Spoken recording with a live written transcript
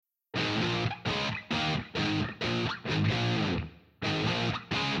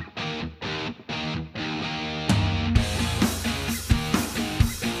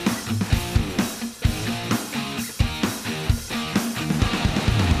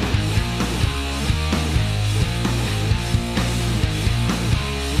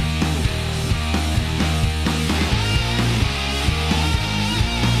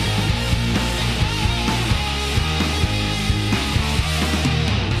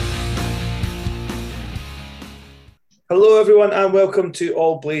Hello, everyone, and welcome to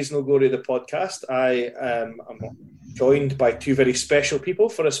All Blaze No Glory, the podcast. I am joined by two very special people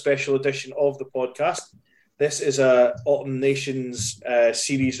for a special edition of the podcast. This is a Autumn Nations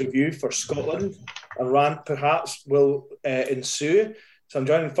series review for Scotland. A rant, perhaps, will ensue. So I'm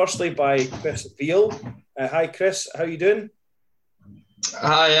joined firstly by Chris Veal. Hi, Chris. How are you doing?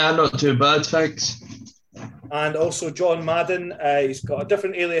 Hi, not too bad, thanks. And also John Madden. He's got a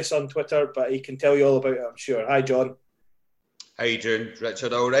different alias on Twitter, but he can tell you all about it, I'm sure. Hi, John. How you doing,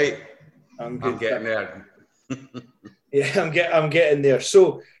 Richard? All right? I'm good. I'm getting there. Yeah, I'm getting there.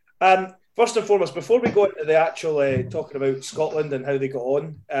 So, first and foremost, before we go into the actual talking about Scotland and how they got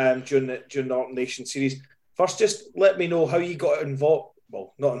on during the Autumn Nation series, first just let me know how you got involved.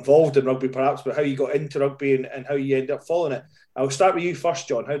 Well, not involved in rugby perhaps, but how you got into rugby and how you ended up following it. I'll start with you first,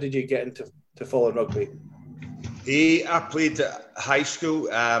 John. How did you get into following rugby? I played at high school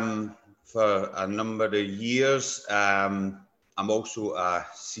for a number of years. I'm also a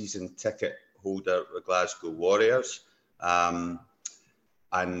season ticket holder with Glasgow Warriors. And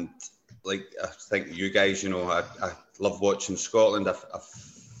like I think you guys, I love watching Scotland. I've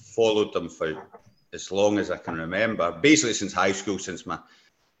followed them for as long as I can remember. Basically since high school, since my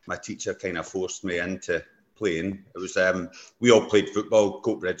teacher kind of forced me into playing. It was we all played football,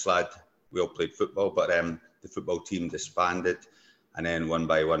 Coatbridge lad. We all played football, but the football team disbanded. And then one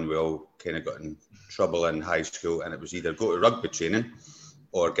by one, we all kind of got in trouble in high school, and it was either go to rugby training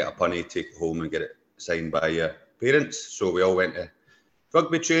or get a punny, take it home and get it signed by your parents. So we all went to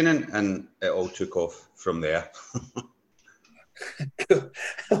rugby training, and it all took off from there.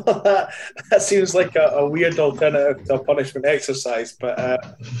 That seems like a weird alternative to a punishment exercise, but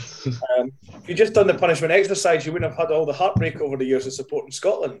if you just done the punishment exercise, you wouldn't have had all the heartbreak over the years of supporting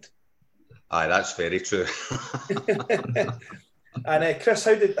Scotland. Aye, that's very true. And Chris,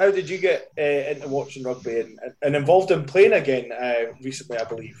 how did you get into watching rugby and involved in playing again recently, I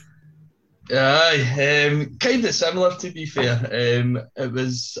believe? Aye, kind of similar, to be fair. It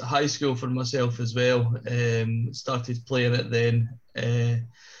was high school for myself as well. Started playing it then.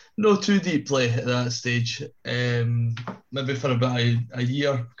 Not too deeply at that stage. Maybe for about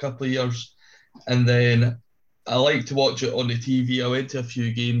a couple of years. And then I liked to watch it on the TV. I went to a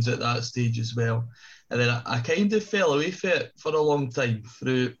few games at that stage as well. And then I kind of fell away from it for a long time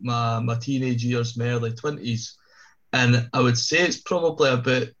through my teenage years, my early 20s. And I would say it's probably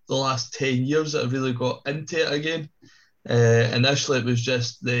about the last 10 years that I really got into it again. Initially, it was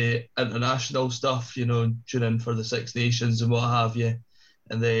just the international stuff, tuning in for the Six Nations and what have you.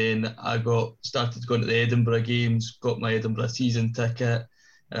 And then I started going to the Edinburgh games, got my Edinburgh season ticket,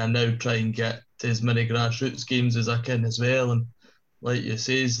 and I now try and get to as many grassroots games as I can as well. And like you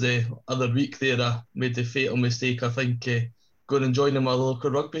says, the other week there, I made the fatal mistake, I think, going and joining my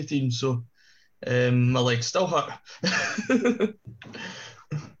local rugby team. So my legs still hurt.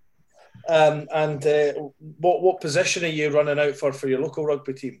 What position are you running out for your local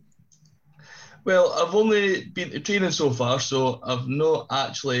rugby team? Well, I've only been to training so far, so I've not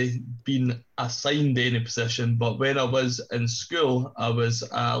actually been assigned any position. But when I was in school, I was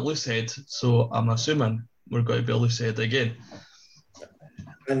a loosehead, so I'm assuming we're going to be a loosehead again.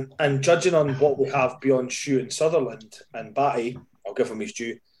 And judging on what we have beyond Shue and Sutherland and Batty, I'll give him his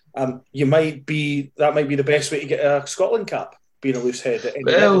due. That might be the best way to get a Scotland cap, being a loose head.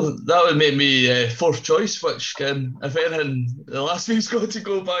 Well, that would make me fourth choice, which can, if anything, the last week's got to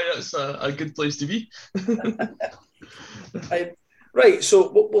go by. That's a good place to be. Right, so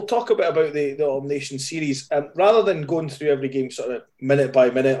we'll talk a bit about the Autumn Nation series. Rather than going through every game sort of minute by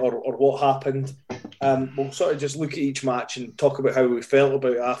minute or what happened, we'll sort of just look at each match and talk about how we felt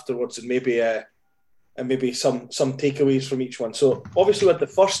about it afterwards and maybe some takeaways from each one. So obviously we had the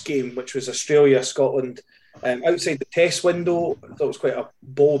first game, which was Australia-Scotland. Outside the test window, I thought it was quite a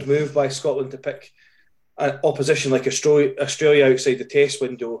bold move by Scotland to pick an opposition like Australia outside the test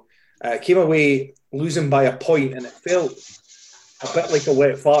window. Came away losing by a point, and it felt a bit like a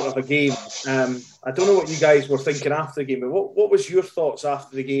wet fart of a game. I don't know what you guys were thinking after the game, but what was your thoughts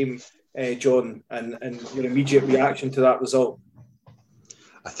after the game, John, and your immediate reaction to that result?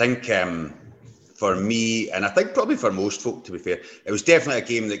 I think for me, and I think probably for most folk, to be fair, it was definitely a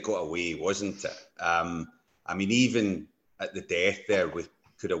game that got away, wasn't it? I mean, even at the death there, we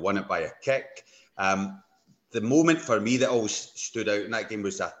could have won it by a kick. The moment for me that always stood out in that game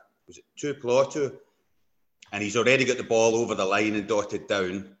was it Tuipulotu? And he's already got the ball over the line and dotted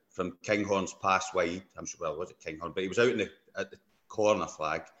down from Kinghorn's pass wide. I'm sure, well, was it Kinghorn? But he was out at the corner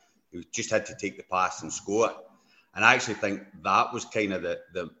flag. He just had to take the pass and score it. And I actually think that was kind of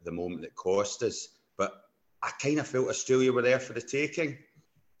the moment that cost us. But I kind of felt Australia were there for the taking.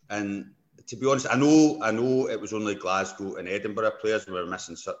 And to be honest, I know it was only Glasgow and Edinburgh players. We were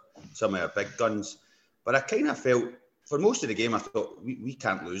missing some of our big guns, but I kind of felt for most of the game, I thought we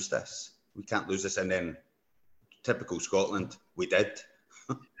can't lose this. We can't lose this, and then typical Scotland, we did.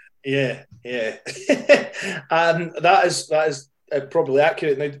 Yeah. And that is probably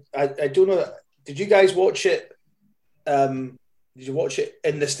accurate. Now, I don't know. Did you guys watch it? Did you watch it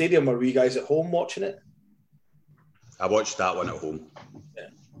in the stadium, or were you guys at home watching it? I watched that one at home. Yeah.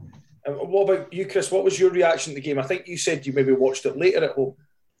 And what about you, Chris? What was your reaction to the game? I think you said you maybe watched it later at home.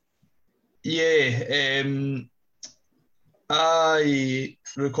 Yeah, I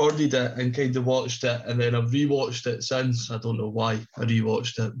recorded it and kind of watched it, and then I've rewatched it since. I don't know why I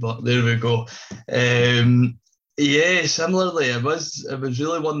rewatched it, but there we go. Yeah, similarly, it was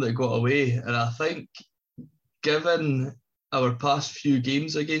really one that got away, and I think given our past few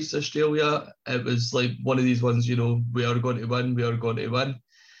games against Australia, it was like one of these ones, we are going to win,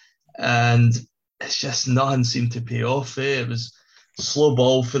 and it's just nothing seemed to pay off. It was slow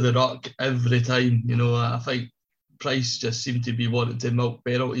ball for the ruck every time. I think Price just seemed to be wanting to milk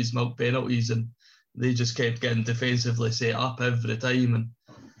penalties, and they just kept getting defensively set up every time,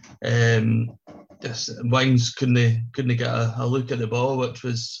 and just Wings couldn't get a look at the ball, which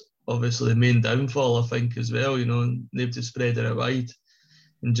was obviously the main downfall, I think, as well. Able to spread it wide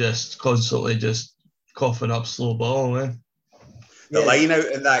and just constantly just coughing up slow ball. The line out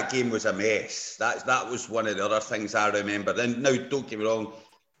in that game was a mess. That was one of the other things I remember. Then now, don't get me wrong,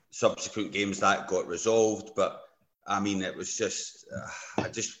 subsequent games that got resolved, but I mean, it was just I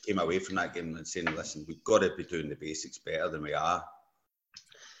just came away from that game and saying, listen, we've got to be doing the basics better than we are.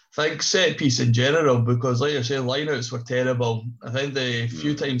 I think set piece in general, because like you're saying, lineouts were terrible. I think the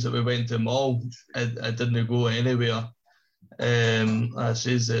few times that we went to Maul, it didn't go anywhere. I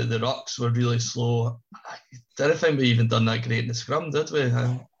says the rucks were really slow. I don't think we even done that great in the scrum, did we?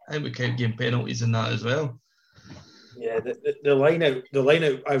 I think we kept getting penalties in that as well. Yeah, the line out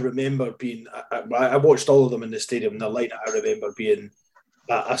I remember being, I watched all of them in the stadium, and the line out I remember being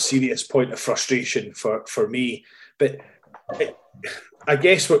a serious point of frustration for me. But I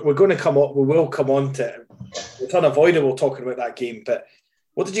guess we're going to come up, we will come on to it. It's unavoidable talking about that game, but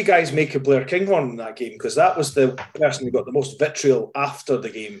what did you guys make of Blair Kinghorn in that game? Because that was the person who got the most vitriol after the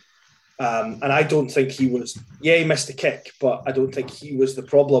game. And I don't think he was, he missed the kick, but I don't think he was the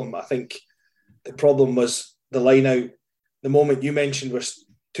problem. I think the problem was the line out. The moment you mentioned was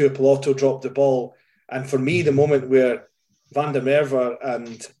Tuipulotu dropped the ball. And for me, the moment where Van der Merwe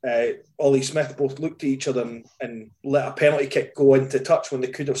and Ollie Smith both looked at each other and let a penalty kick go into touch when they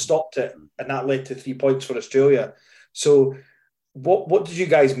could have stopped it, and that led to 3 points for Australia. So what did you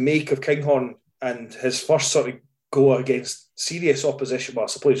guys make of Kinghorn and his first sort of go against serious opposition? Well, I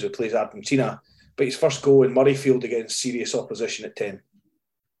suppose he plays Argentina, but his first go in Murrayfield against serious opposition at 10.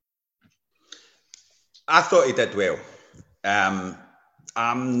 I thought he did well. I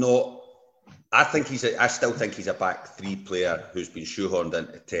still think he's a back three player who's been shoehorned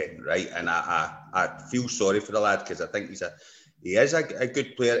into 10, right? And I feel sorry for the lad, because I think he is a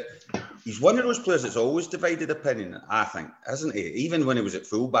good player. He's one of those players that's always divided opinion, I think, isn't he? Even when he was at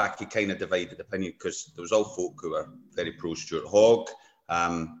fullback, he kind of divided opinion, because there was all folk who were very pro Stuart Hogg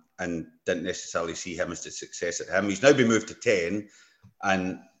and didn't necessarily see him as the success at him. He's now been moved to 10,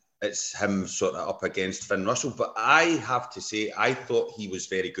 and it's him sort of up against Finn Russell. But I have to say, I thought he was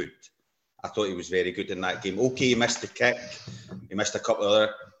very good. I thought he was very good in that game. Okay, he missed the kick. He missed a couple of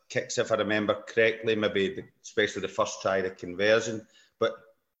other kicks, if I remember correctly, especially the first try, the conversion. But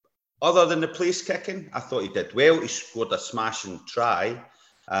other than the place kicking, I thought he did well. He scored a smashing try.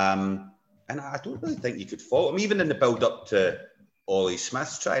 And I don't really think you could fault him. Even in the build-up to Ollie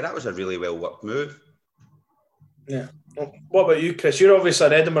Smith's try, that was a really well-worked move. Yeah. Well, what about you, Chris? You're obviously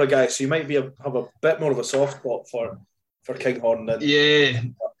an Edinburgh guy, so you might have a bit more of a soft spot for Kinghorn than... Yeah.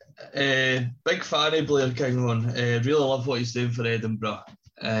 Big fan of Blair Kinghorn. Really love what he's doing for Edinburgh.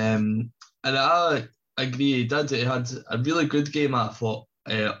 And I agree, he did. He had a really good game, I thought,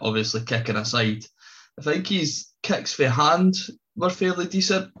 obviously kicking aside. I think his kicks for hand were fairly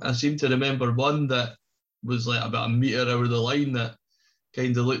decent. I seem to remember one that was like about a metre over the line that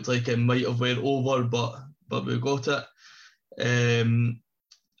kind of looked like it might have went over, but we got it.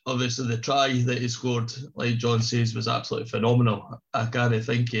 Obviously, the try that he scored, like John says, was absolutely phenomenal. I can't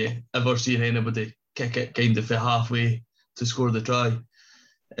think ever seen anybody kick it kind of for halfway to score the try.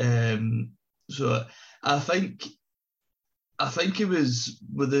 So I think he was,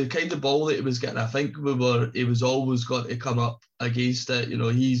 with the kind of ball that he was getting, I think he was always got to come up against it.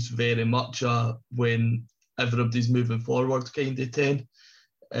 He's very much when everybody's moving forward kind of 10.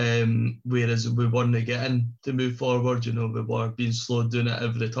 Whereas we weren't getting to move forward, we were being slowed down at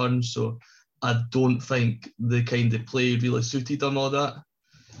every turn. So I don't think the kind of play really suited him, all that.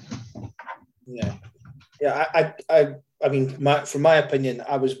 Yeah. I mean, from my opinion,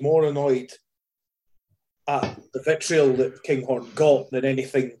 I was more annoyed at the vitriol that Kinghorn got than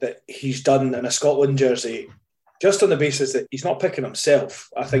anything that he's done in a Scotland jersey, just on the basis that he's not picking himself.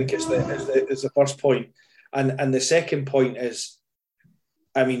 I think is the first point. And the second point is,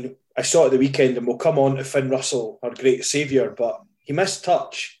 I mean, I saw it the weekend, and we'll come on to Finn Russell, our great saviour, but he missed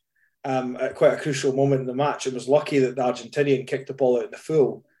touch at quite a crucial moment in the match. It was lucky that the Argentinian kicked the ball out in the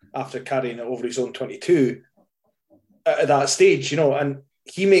full after carrying it over his own 22 at that stage, and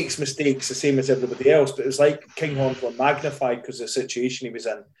he makes mistakes the same as everybody else, but it was like Kinghorn were magnified because of the situation he was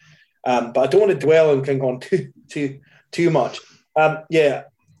in. But I don't want to dwell on Kinghorn too much.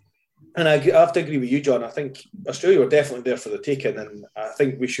 And I have to agree with you, John. I think Australia were definitely there for the taking, and I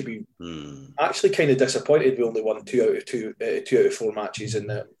think we should be actually kind of disappointed we only won 2 out of 4 matches in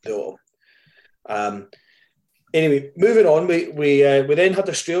the autumn. Anyway, moving on, we then had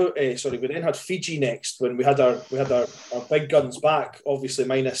we then had Fiji next when we had our big guns back, obviously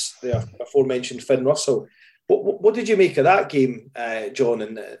minus the aforementioned Finn Russell. What did you make of that game, John?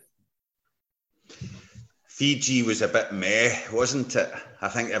 And Fiji was a bit meh, wasn't it? I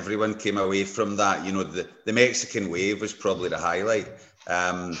think everyone came away from that. The Mexican wave was probably the highlight.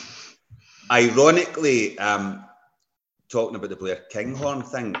 Ironically, talking about the Blair Kinghorn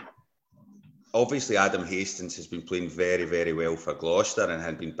thing, obviously Adam Hastings has been playing very, very well for Gloucester and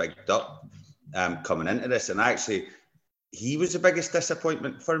had been bigged up coming into this. And actually, he was the biggest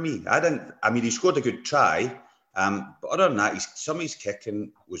disappointment for me. He scored a good try, but other than that, some of his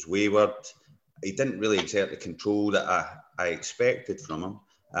kicking was wayward. He didn't really exert the control that I expected from him.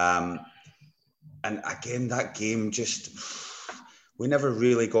 And again, that game we never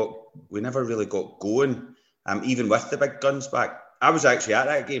really got going. Even with the big guns back. I was actually at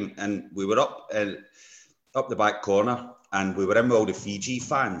that game, and we were up the back corner, and we were in with all the Fiji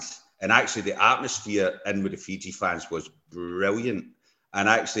fans. And actually, the atmosphere in with the Fiji fans was brilliant. And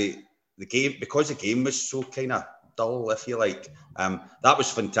actually, because the game was so kind of dull, if you like, that was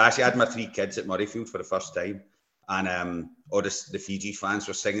fantastic. I had my 3 kids at Murrayfield for the first time, and all the Fiji fans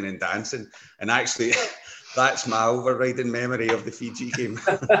were singing and dancing. And actually, that's my overriding memory of the Fiji game.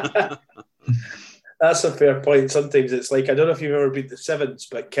 That's a fair point. Sometimes it's like, I don't know if you've ever been to Sevens,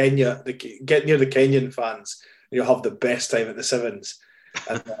 but Kenya, get near the Kenyan fans, and you'll have the best time at the Sevens.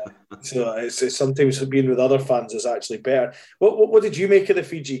 And so it's sometimes being with other fans is actually better. What did you make of the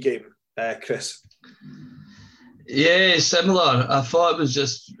Fiji game, Chris? Yeah, similar. I thought it was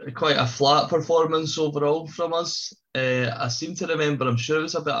just quite a flat performance overall from us. I seem to remember, I'm sure it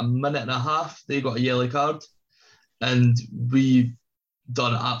was about a minute and a half, they got a yellow card, and we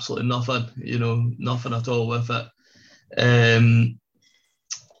done absolutely nothing, nothing at all with it.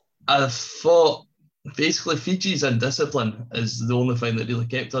 I thought basically Fiji's indiscipline is the only thing that really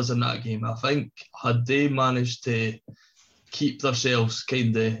kept us in that game. I think had they managed to keep themselves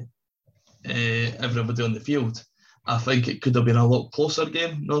kind of everybody on the field, I think it could have been a lot closer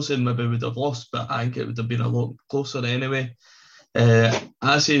game. Not saying maybe we would have lost, but I think it would have been a lot closer anyway.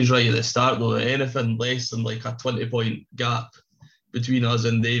 I say he's right at the start though, anything less than like a 20-point gap between us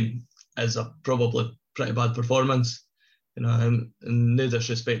and them is a probably pretty bad performance. And no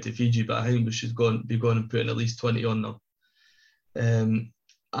disrespect to Fiji, but I think we should be going and putting at least 20 on them.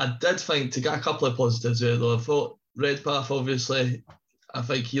 I did think to get a couple of positives there though. I thought Redpath, obviously, I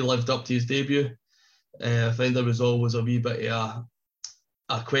think he lived up to his debut. I think there was always a wee bit of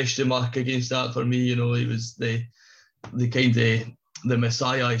a question mark against that for me. He was the kind of the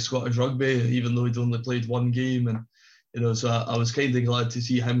messiah of Scottish rugby, even though he'd only played 1 game. And so I was kind of glad to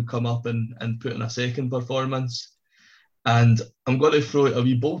see him come up and put in a second performance. And I'm going to throw out a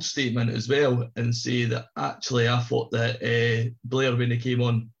wee bold statement as well and say that actually I thought that Blair, when he came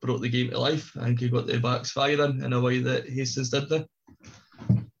on, brought the game to life. I think he got the backs firing in a way that Hastings didn't.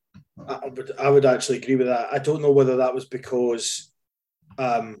 I would actually agree with that. I don't know whether that was because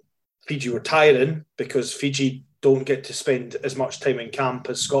Fiji were tiring, because Fiji don't get to spend as much time in camp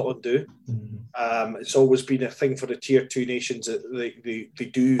as Scotland do. It's always been a thing for the tier 2 nations that they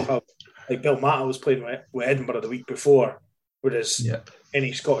do have. Like Bill Matta was playing with Edinburgh the week before, whereas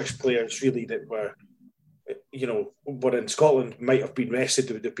any Scottish players really that were in Scotland might have been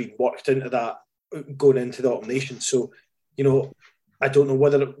rested, would have been worked into that going into the Autumn Nations. So, I don't know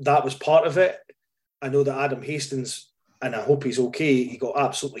whether that was part of it. I know that Adam Hastings, and I hope he's okay, he got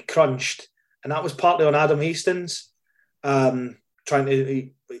absolutely crunched. And that was partly on Adam Hastings. He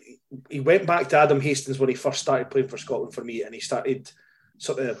went back to Adam Hastings when he first started playing for Scotland for me, and he started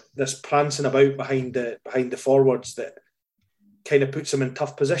sort of this prancing about behind the forwards that kind of puts him in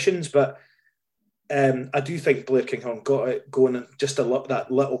tough positions. But I do think Blair Kinghorn got it going just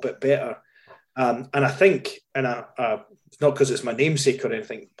that little bit better. And I think, it's not because it's my namesake or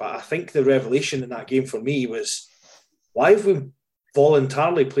anything, but I think the revelation in that game for me was, why have we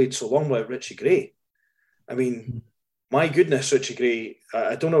voluntarily played so long without Richie Gray? I mean, my goodness, Richie Gray,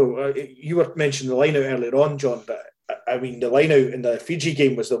 I don't know, you were mentioning the line-out earlier on, John, but I mean, the line-out in the Fiji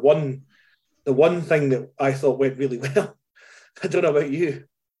game was the one thing that I thought went really well. I don't know about you.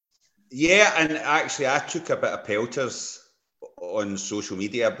 Yeah, and actually I took a bit of pelters on social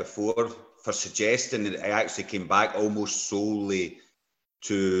media before for suggesting that I actually came back almost solely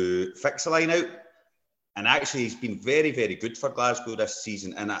to fix the line-out. And actually he's been very, very good for Glasgow this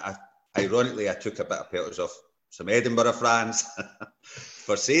season. And ironically, I took a bit of pelters off some Edinburgh fans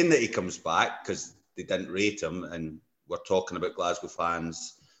for saying that he comes back because they didn't rate him. And we're talking about Glasgow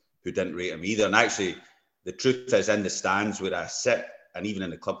fans who didn't rate him either. And actually, the truth is, in the stands where I sit, and even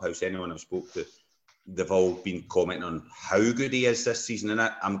in the clubhouse, anyone I've spoke to, they've all been commenting on how good he is this season. And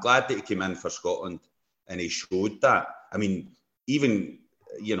I'm glad that he came in for Scotland and he showed that. I mean, even,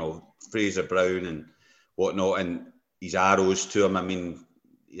 Fraser Brown and whatnot, and his arrows to him, I mean,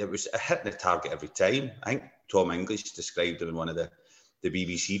 it was hitting the target every time. I think Tom English described him in one of the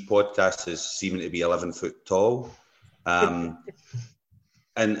BBC podcasts as seeming to be 11 foot tall. And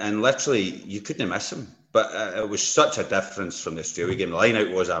literally, you couldn't miss him. But it was such a difference from the Australia game. The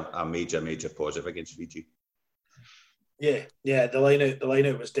line-out was a major, major positive against Fiji. Yeah, the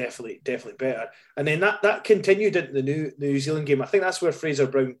line-out was definitely better. And then that continued into the New Zealand game. I think that's where Fraser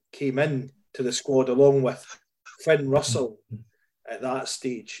Brown came in to the squad along with Finn Russell at that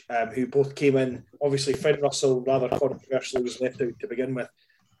stage, who both came in. Obviously, Finn Russell, rather controversially, was left out to begin with.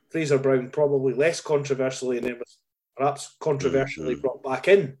 Fraser Brown, probably less controversially, and then was perhaps controversially brought back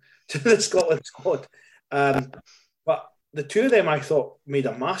in to the Scotland squad. But the two of them, I thought, made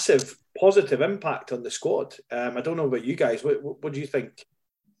a massive positive impact on the squad. I don't know about you guys. What do you think,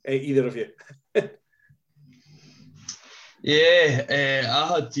 either of you? Yeah,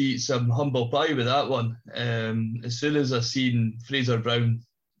 I had to eat some humble pie with that one. As soon as I seen Fraser Brown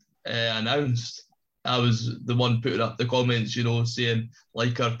announced, I was the one putting up the comments, saying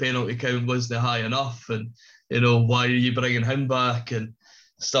like our penalty count wasn't high enough, and why are you bringing him back and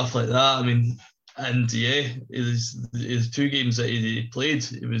stuff like that. I mean, and yeah, his 2 games that he played,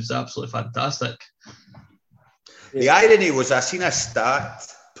 it was absolutely fantastic. The irony was, I seen a stat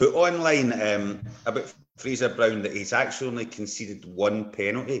put online about Fraser Brown that he's actually only conceded 1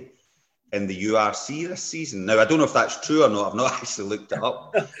 penalty in the URC this season. Now, I don't know if that's true or not. I've not actually looked it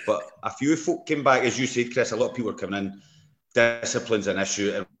up. But a few folk came back, as you said, Chris, a lot of people were coming in. Discipline's an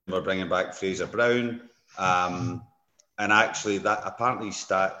issue, and we're bringing back Fraser Brown. And actually, that apparently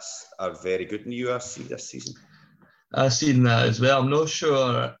stats are very good in the URC this season. I've seen that as well. I'm not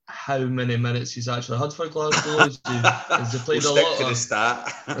sure how many minutes he's actually had for Glasgow. Has he played we'll a lot? Stick to the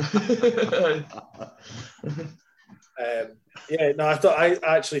stat. I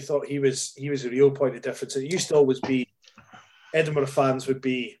actually thought he was a real point of difference. It used to always be Edinburgh fans would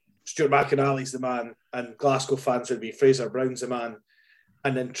be Stuart McInally's the man, and Glasgow fans would be Fraser Brown's the man.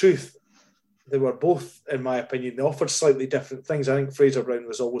 And in truth, they were both, in my opinion, they offered slightly different things. I think Fraser Brown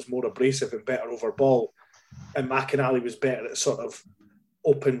was always more abrasive and better over ball, and McInally was better at sort of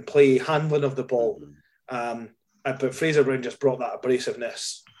open play, handling of the ball. But Fraser Brown just brought that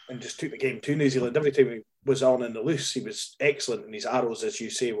abrasiveness and just took the game to New Zealand. Every time he was on in the loose, he was excellent, and his arrows, as you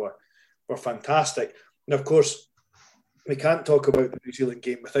say, were fantastic. And of course, we can't talk about the New Zealand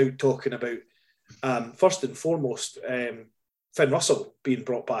game without talking about, first and foremost, Finn Russell being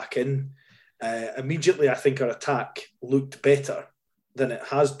brought back in. Immediately, I think our attack looked better than it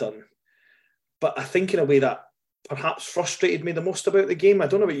has done. But I think in a way that perhaps frustrated me the most about the game. I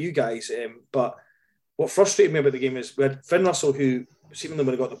don't know about you guys, but what frustrated me about the game is we had Finn Russell, who seemingly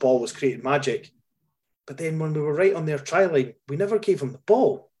when he got the ball was creating magic. But then when we were right on their try line, we never gave him the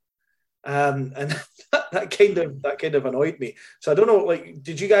ball. And that kind of annoyed me. So I don't know, like,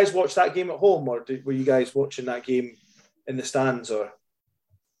 did you guys watch that game at home, or were you guys watching that game in the stands? Or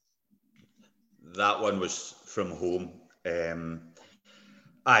that one was from home.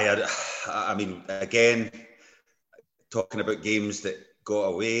 I mean, again, talking about games that got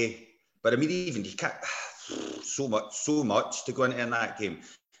away, but I mean, even you can't so much to go into in that game.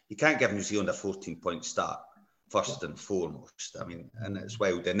 You can't give New Zealand a 14-point start first and foremost. I mean, and it's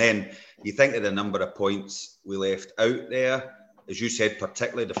wild. And then you think of the number of points we left out there, as you said,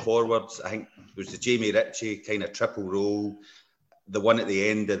 particularly the forwards. I think it was the Jamie Ritchie kind of triple roll, the one at the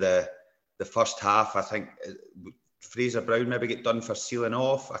end of the first half. I think Fraser Brown maybe get done for sealing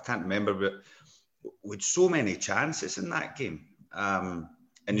off. I can't remember, but with so many chances in that game.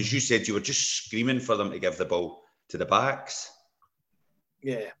 And And as you said, you were just screaming for them to give the ball to the backs.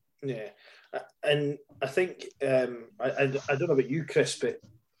 Yeah. And I think I don't know about you, Chris, but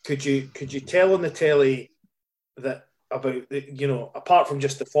could you tell on the telly that about apart from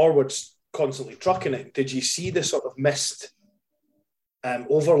just the forwards constantly trucking it, did you see the sort of missed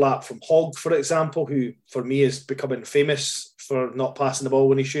overlap from Hogg, for example, who for me is becoming famous for not passing the ball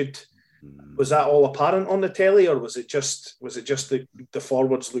when he should? Was that all apparent on the telly, or was it just the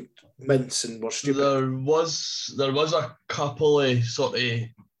forwards looked mince and were stupid? There was a couple of sort of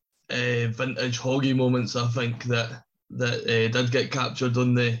vintage Hoggy moments, I think, that did get captured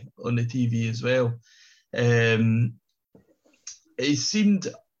on the TV as well. It seemed,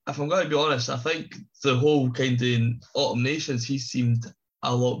 if I'm going to be honest, I think the whole kind of in Autumn Nations, he seemed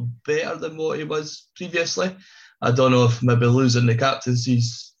a lot better than what he was previously. I don't know if maybe losing the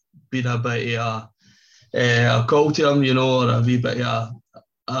captaincy's been a bit of a call to him, or a wee bit of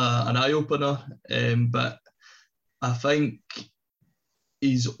an eye-opener. But I think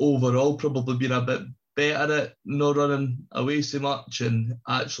he's overall probably been a bit better at not running away so much and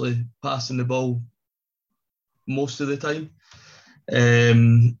actually passing the ball most of the time.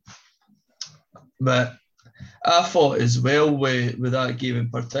 But I thought as well with that game in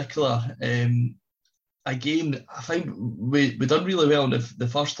particular, again, I think we done really well in the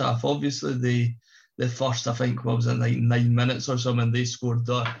first half. Obviously, the first, I think, what was it, like 9 minutes or something, they scored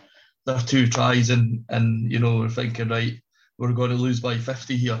their 2 tries and we're thinking, right, we're going to lose by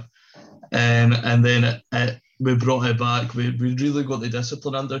 50 here. And then we brought it back. We really got the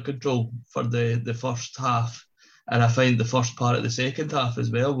discipline under control for the first half. And I find the first part of the second half as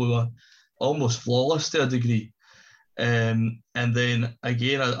well, we were almost flawless to a degree. And then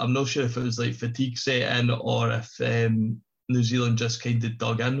again, I'm not sure if it was like fatigue set in or if New Zealand just kind of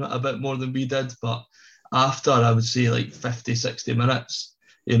dug in a bit more than we did. But after, I would say, like 50, 60 minutes,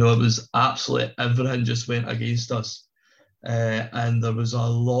 it was absolutely everything just went against us. And there was a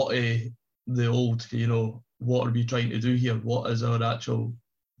lot of the old, what are we trying to do here? What is our actual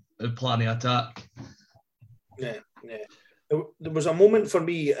plan of attack? Yeah. There was a moment for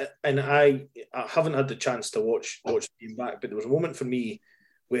me, and I haven't had the chance to watch the game back, but there was a moment for me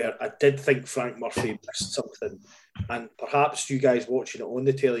where I did think Frank Murphy missed something, and perhaps you guys watching it on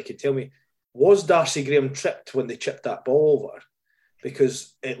the telly could tell me, was Darcy Graham tripped when they chipped that ball over?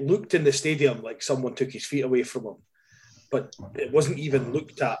 Because it looked in the stadium like someone took his feet away from him, but it wasn't even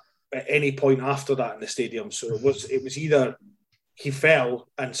looked at any point after that in the stadium. So it was either he fell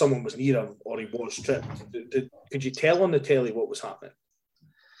and someone was near him or he was tripped. Could you tell on the telly what was happening?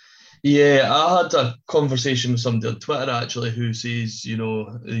 Yeah, I had a conversation with somebody on Twitter actually who says,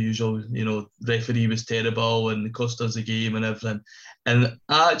 the usual, referee was terrible and cost us the game and everything. And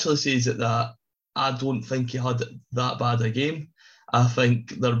I actually says that I don't think he had that bad a game. I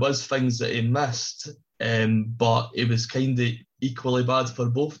think there was things that he missed, but it was kind of equally bad for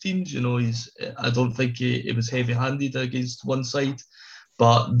both teams. I don't think he was heavy-handed against one side,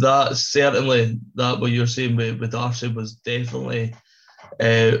 but that certainly, that what you're saying with Darcy was definitely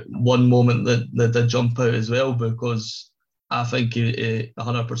one moment that did jump out as well, because I think he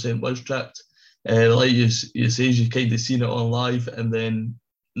 100% was tripped. Like you say, you kind of seen it on live, and then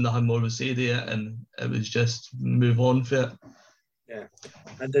nothing more was said of it, and it was just move on for it. Yeah.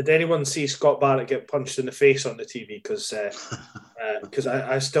 And did anyone see Scott Barrett get punched in the face on the TV? Because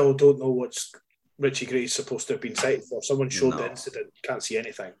I still don't know what Richie Gray's supposed to have been cited for. Someone showed the incident. You can't see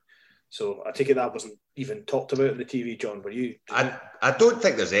anything. So I take it that wasn't even talked about on the TV, John. Were you? I don't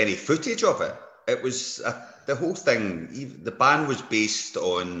think there's any footage of it. It was the whole thing. The ban was based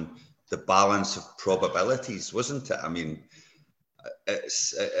on the balance of probabilities, wasn't it? I mean,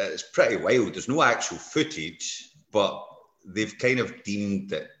 it's pretty wild. There's no actual footage, but they've kind of deemed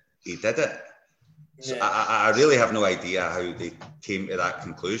that he did it. So yeah. I really have no idea how they came to that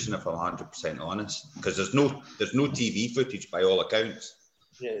conclusion, if I'm 100% honest, because there's no TV footage by all accounts.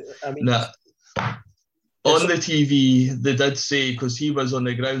 Yeah, I mean, on the TV, they did say, because he was on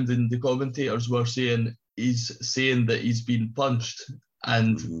the ground and the commentators were saying that he's been punched,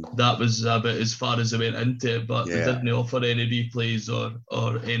 and that was about as far as they went into it, but they didn't offer any replays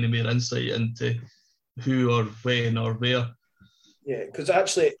or any more insight into who or when or where. Yeah, because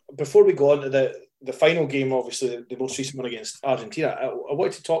actually, before we go on to the final game, obviously the most recent one against Argentina, I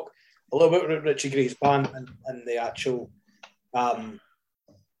wanted to talk a little bit about Richie Gray's ban and the actual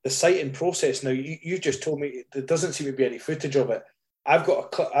the sighting process. Now, you just told me there doesn't seem to be any footage of it.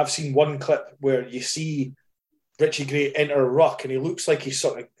 I've seen one clip where you see Richie Gray enter a ruck and he looks like he's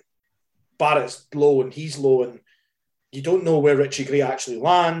sort of, Barrett's low and he's low, and you don't know where Richie Gray actually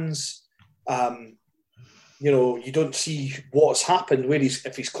lands. you don't see what's happened,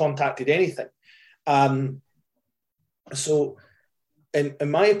 if he's contacted anything. So,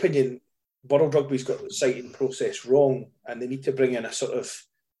 in my opinion, World Rugby's got the citing process wrong, and they need to bring in a sort of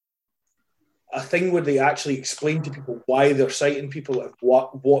a thing where they actually explain to people why they're citing people and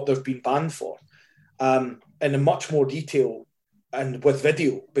what they've been banned for, in much more detail and with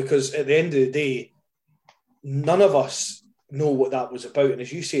video, because at the end of the day, none of us know what that was about. And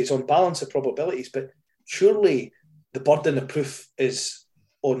as you say, it's on balance of probabilities, but surely the burden of proof is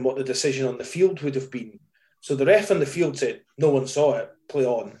on what the decision on the field would have been. So the ref on the field said, no one saw it, play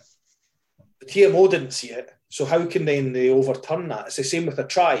on. The TMO didn't see it, so how can then they overturn that? It's the same with a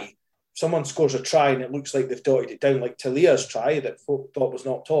try. Someone scores a try and it looks like they've dotted it down, like Talia's try that folk thought was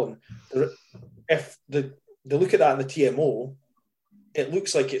knocked on. If they look at that in the TMO, it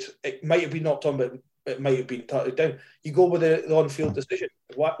looks like it might have been knocked on, but it might have been dotted down. You go with the on-field decision.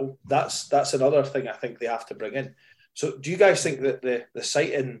 That's another thing I think they have to bring in. So do you guys think that the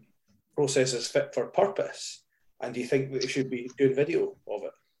citing process is fit for purpose? And do you think that they should be doing video of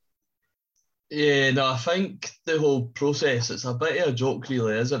it? Yeah, no, I think the whole process, it's a bit of a joke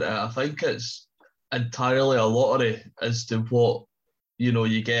really, isn't it? I think it's entirely a lottery as to what,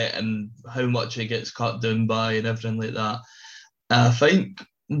 you get and how much it gets cut down by and everything like that. And I think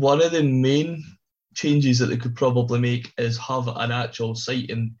one of the main changes that they could probably make is have an actual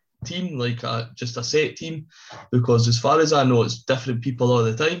citing team, like just a set team, because as far as I know, it's different people all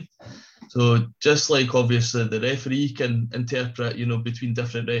the time. So just like obviously the referee can interpret, between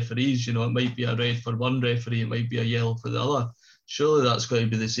different referees, it might be a red for one referee, it might be a yellow for the other. Surely that's going to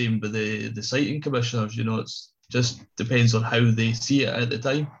be the same with the citing commissioners, it's just depends on how they see it at the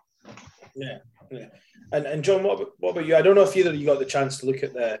time. Yeah. And John, what about you? I don't know if either of you got the chance to look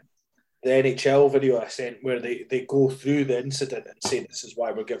at the NHL video I sent where they go through the incident and say this is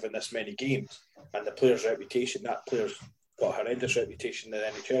why we're giving this many games, and the player's reputation, that player's got a horrendous reputation in the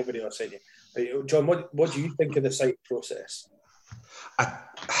NHL video I sent you. John, what do you think of the cite process?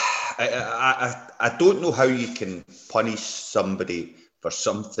 I don't know how you can punish somebody for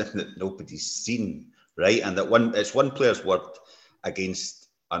something that nobody's seen, right? And that it's one player's word against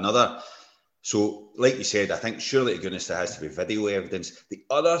another. So, like you said, I think surely to goodness there has to be video evidence. The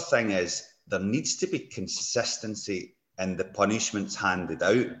other thing is there needs to be consistency in the punishments handed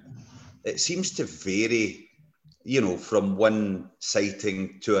out. It seems to vary, from one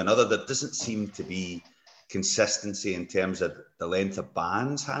citing to another. There doesn't seem to be consistency in terms of the length of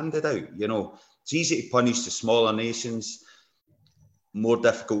bans handed out. It's easy to punish the smaller nations, more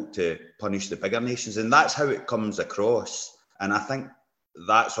difficult to punish the bigger nations. And that's how it comes across. And I think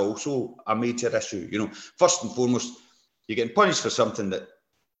that's also a major issue. First and foremost, you're getting punished for something that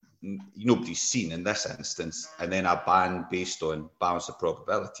nobody's seen in this instance, and then a ban based on balance of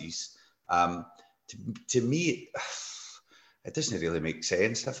probabilities. To me, it doesn't really make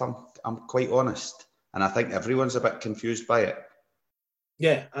sense, if I'm quite honest. And I think everyone's a bit confused by it.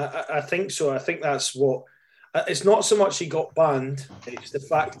 Yeah, I think so. I think that's what... It's not so much he got banned, it's the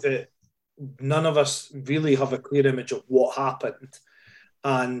fact that none of us really have a clear image of what happened.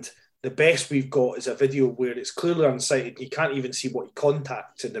 And the best we've got is a video where it's clearly unsighted. You can't even see what he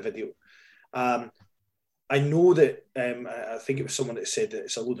contacts in the video. I know that I think it was someone that said that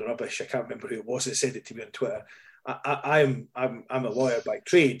it's a load of rubbish. I can't remember who it was that said it to me on Twitter. I'm a lawyer by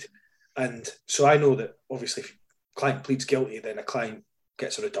trade, and so I know that obviously if a client pleads guilty, then a client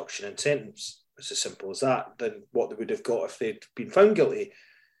gets a reduction in sentence. It's as simple as that than what they would have got if they'd been found guilty.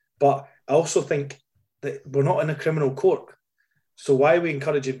 But I also think that we're not in a criminal court. So why are we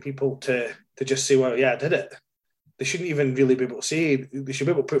encouraging people to just say, well, yeah, I did it? They shouldn't even really be able to say, they should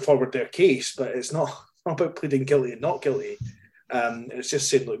be able to put forward their case, but it's not about pleading guilty and not guilty. It's just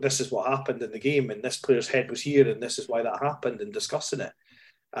saying, look, this is what happened in the game and this player's head was here and this is why that happened and discussing it.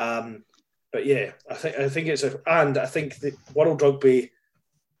 But yeah, I think I think the World Rugby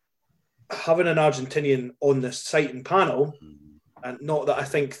having an Argentinian on the citing panel, and not that I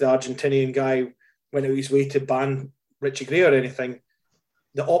think the Argentinian guy went out his way to ban Richie Gray or anything,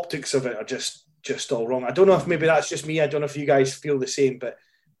 the optics of it are just all wrong. I don't know if maybe that's just me. I don't know if you guys feel the same, but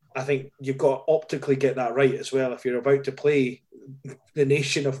I think you've got to optically get that right as well. If you're about to play the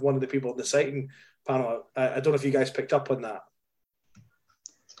nation of one of the people on the citing panel, I don't know if you guys picked up on that.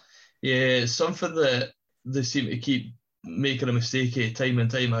 Yeah, it's something that they seem to keep making a mistake of time and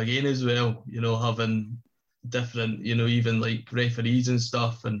time again as well. Having different, even like referees and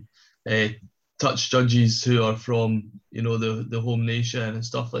stuff and touch judges who are from, the home nation and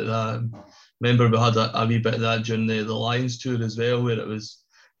stuff like that. And remember we had a wee bit of that during the Lions tour as well, where it was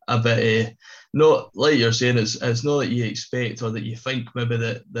a bit not like you're saying, it's not that you expect or that you think maybe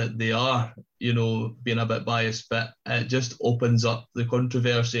that they are, being a bit biased, but it just opens up the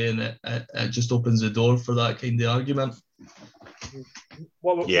controversy, and it just opens the door for that kind of argument.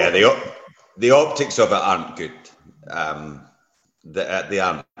 The optics of it aren't good. They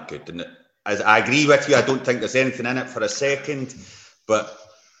aren't good. And as I agree with you, I don't think there's anything in it for a second, but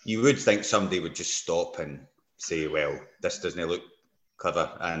you would think somebody would just stop and say, well, this doesn't look clever,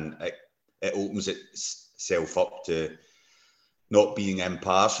 and it opens itself up to not being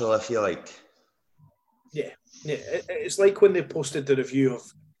impartial, I feel like. Yeah. It's like when they posted the review of,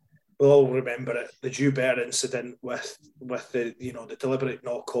 we'll all remember it, the Joubert incident with the the deliberate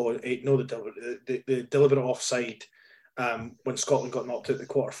knock on, the deliberate offside when Scotland got knocked out the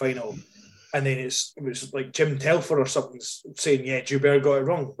quarter final, and then it was like Jim Telfer or something saying, yeah, Joubert got it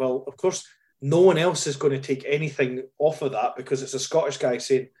wrong. Well, of course, no one else is going to take anything off of that because it's a Scottish guy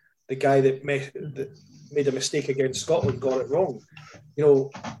saying the guy that made a mistake against Scotland got it wrong.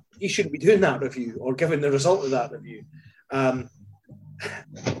 He shouldn't be doing that review or giving the result of that review. I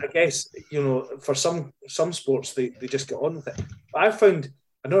guess, for some sports, they just get on with it. But I found,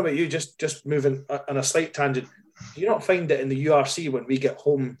 I don't know about you, just moving on a slight tangent, do you not find that in the URC when we get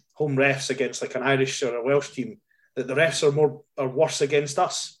home refs against like an Irish or a Welsh team, that the refs are worse against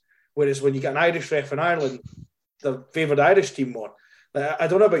us? Whereas when you get an Irish ref in Ireland, the favoured Irish team won. I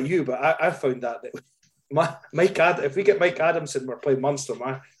don't know about you, but I found that if we get Mike Adamson, we're playing Munster,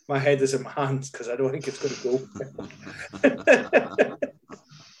 my head is in my hands because I don't think it's going to go.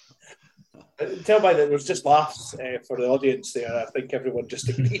 Tell me that there was just laughs for the audience there. I think everyone just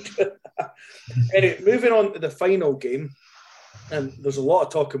agreed. Anyway, moving on to the final game, and there's a lot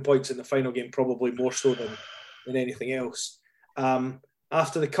of talking points in the final game, probably more so than anything else.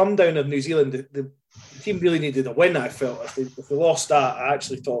 After the come down of New Zealand, the team really needed a win, I felt. If they lost that, I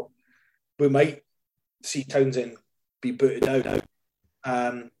actually thought we might see Townsend be booted out.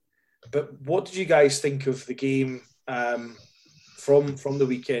 But what did you guys think of the game from the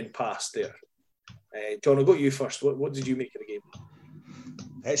weekend past there? John, I'll go to you first. What did you make of the game?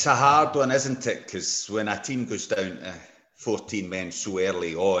 It's a hard one, isn't it? Because when a team goes down to 14 men so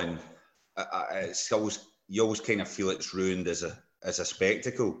early on, you always kind of feel it's ruined as a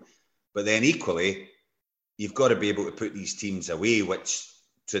spectacle. But then equally, you've got to be able to put these teams away, which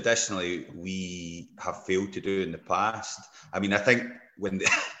traditionally we have failed to do in the past. I mean, I think when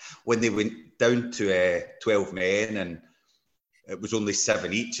they went down to 12 men and it was only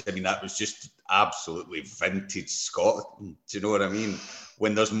 7 each, I mean, that was just absolutely vintage Scotland. Do you know what I mean?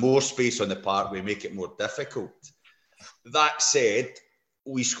 When there's more space on the park, we make it more difficult. That said,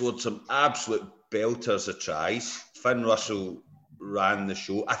 we scored some absolute belters of tries. Finn Russell ran the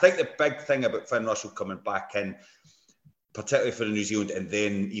show. I think the big thing about Finn Russell coming back in, particularly for the New Zealand and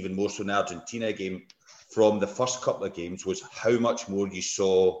then even more so in the Argentina game, from the first couple of games, was how much more you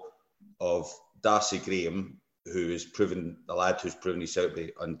saw of Darcy Graham, the lad who's proven himself to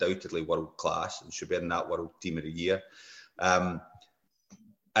be undoubtedly world class and should be in that World Team of the Year, and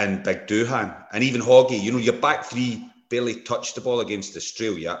Big Doohan, and even Hoggy. Your back three barely touched the ball against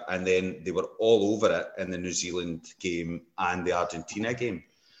Australia, and then they were all over it in the New Zealand game and the Argentina game.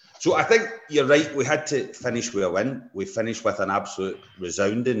 So I think you're right. We had to finish with a win. We finished with an absolute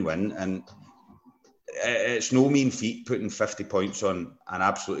resounding win, and it's no mean feat putting 50 points on an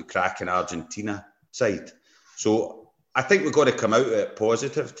absolutely cracking Argentina side. So I think we've got to come out of it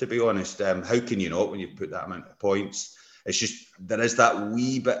positive, to be honest. How can you not when you put that amount of points? It's just there is that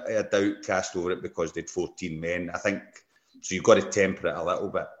wee bit of doubt cast over it because they'd 14 men. I think so. You've got to temper it a little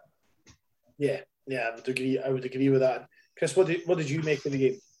bit. Yeah, I would agree with that. Chris, what did you make of the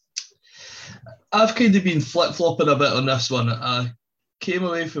game? I've kind of been flip-flopping a bit on this one. I came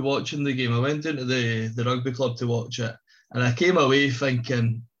away from watching the game. I went into the rugby club to watch it, and I came away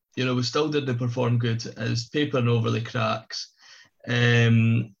thinking, we still didn't perform good. It was papering over the cracks.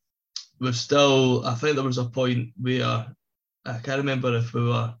 We've still, I think there was a point where I can't remember if we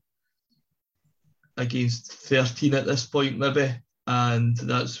were against 13 at this point, maybe, and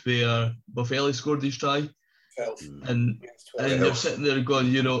that's where Boffelli scored his try. 12. And you're sitting there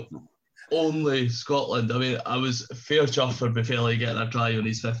going, only Scotland. I mean, I was fair chuffed for Boffelli getting a try on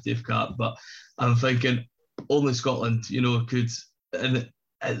his 50th cap, but I'm thinking only Scotland, could, and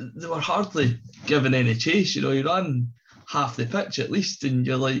they were hardly given any chase. He ran half the pitch at least, and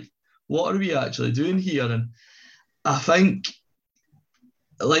you're like, what are we actually doing here? And I think,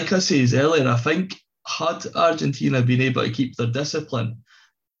 like I said earlier, I think had Argentina been able to keep their discipline,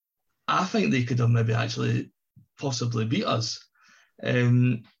 I think they could have maybe actually possibly beat us,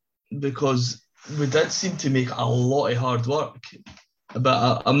 because we did seem to make a lot of hard work.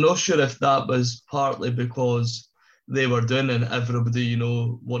 But I'm not sure if that was partly because they were doing and everybody,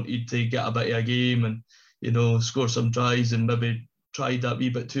 wanted to get a bit of a game and, score some tries and maybe tried that wee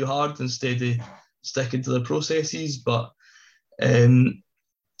bit too hard instead of sticking to the processes. But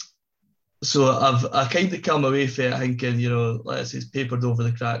so I kind of come away from it thinking, let's say it's papered over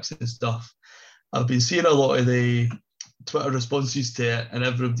the cracks and stuff. I've been seeing a lot of the Twitter responses to it, and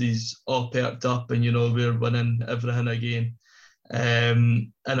everybody's all perked up, and we're winning everything again.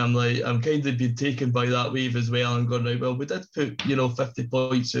 And I'm kind of been taken by that wave as well, and going, right, well, we did put 50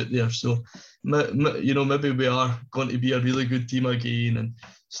 points out there, so maybe we are going to be a really good team again and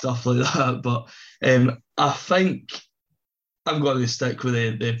stuff like that. But I think I'm going to stick with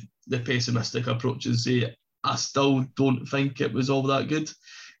the pessimistic approach and say I still don't think it was all that good,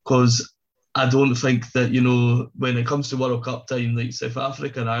 because I don't think that, when it comes to World Cup time, like South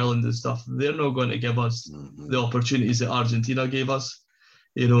Africa and Ireland and stuff, they're not going to give us the opportunities that Argentina gave us.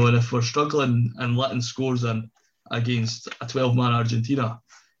 And if we're struggling and letting scores in against a 12-man Argentina,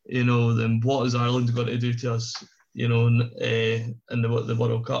 then what is Ireland going to do to us, in the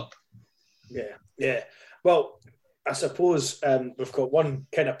World Cup? Yeah. Well, I suppose we've got one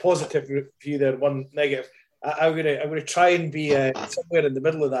kind of positive view there, one negative. I'm gonna try and be somewhere in the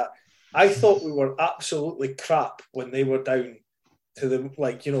middle of that. I thought we were absolutely crap when they were down to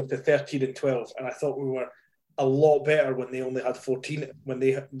to 13 and 12, and I thought we were a lot better when they only had 14. When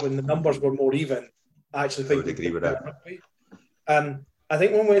the numbers were more even, I actually think I would agree with that. I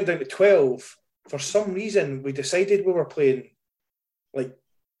think when we went down to 12, for some reason we decided we were playing like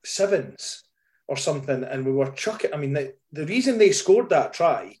sevens or something, and we were chucking. I mean, the reason they scored that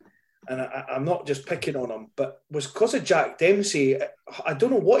try, and I'm not just picking on him, but was because of Jack Dempsey. I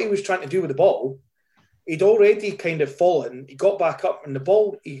don't know what he was trying to do with the ball. He'd already kind of fallen. He got back up, and the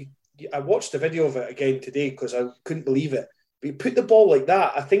ball, I watched the video of it again today because I couldn't believe it. But he put the ball like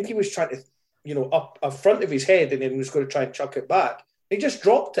that. I think he was trying to, up front of his head, and then he was going to try and chuck it back. He just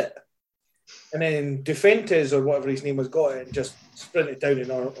dropped it. And then Defentes, or whatever his name was, got it and just sprinted down,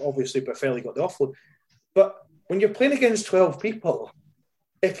 and obviously Buffelli got the offload. But when you're playing against 12 people,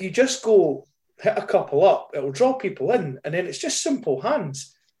 if you just go hit a couple up, it'll draw people in, and then it's just simple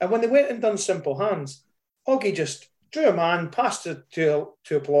hands. And when they went and done simple hands, Hoggy just drew a man, passed it to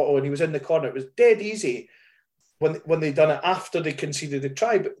a Piloto, and he was in the corner. It was dead easy when they done it after they conceded the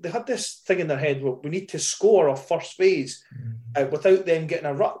try. But they had this thing in their head, well, we need to score off first phase without them getting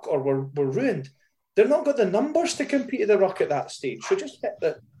a ruck, or we're ruined. They're not got the numbers to compete at the ruck at that stage. So just hit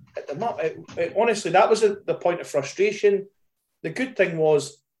them up. Honestly, that was the point of frustration. The good thing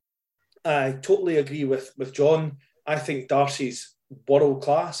was, I totally agree with John. I think Darcy's world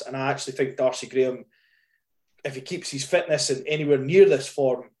class, and I actually think Darcy Graham, if he keeps his fitness and anywhere near this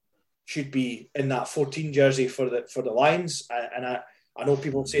form, should be in that 14 jersey for the Lions. And I know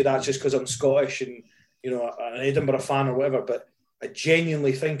people say that's just because I'm Scottish and an Edinburgh fan or whatever, but I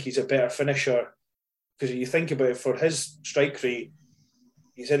genuinely think he's a better finisher, because if you think about it, for his strike rate,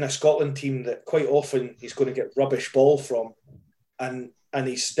 he's in a Scotland team that quite often he's going to get rubbish ball from. And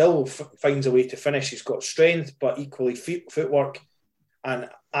he still finds a way to finish. He's got strength, but equally footwork. And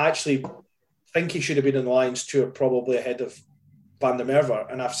I actually think he should have been in the Lions tour, probably ahead of Van der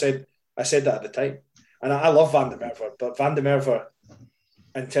Merwe. And I said that at the time. And I love Van der Merwe, but Van der Merwe,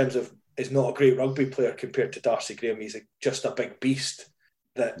 in terms of, is not a great rugby player compared to Darcy Graham. He's just a big beast.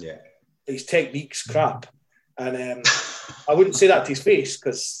 His technique's crap. And I wouldn't say that to his face,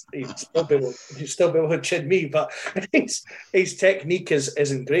 because he'd still be able to chin me, but his technique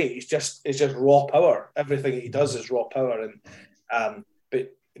isn't great. It's just raw power. Everything he does is raw power. And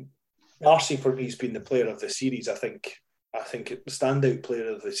but Darcy, for me, has been the player of the series. I think the standout player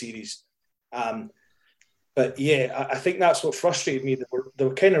of the series. But yeah, I think that's what frustrated me. They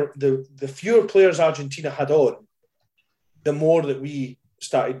were kind of the fewer players Argentina had on, the more that we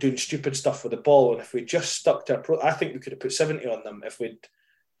started doing stupid stuff with the ball. And if we just stuck to our I think we could have put 70 on them if we'd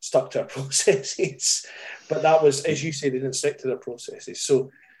stuck to our processes. But that was, as you say, they didn't stick to their processes. So,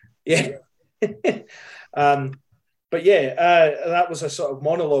 yeah. But yeah, that was a sort of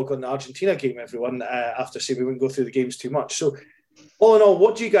monologue on the Argentina game, everyone, after saying we wouldn't go through the games too much. So, all in all,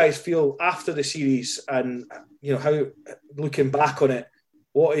 what do you guys feel after the series, and how, looking back on it,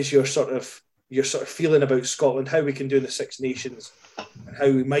 what is your sort of feeling about Scotland, how we can do in the Six Nations, and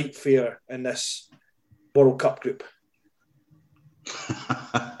how we might fare in this World Cup group?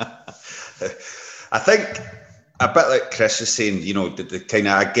 I think a bit like Chris is saying, the kind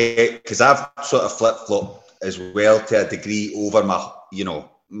of, I get, because I've sort of flip-flopped as well to a degree over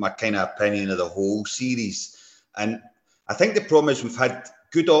my kind of opinion of the whole series. And I think the problem is we've had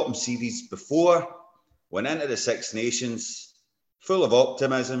good autumn series before, went into the Six Nations, full of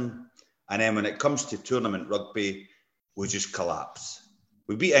optimism, and then when it comes to tournament rugby, we just collapse.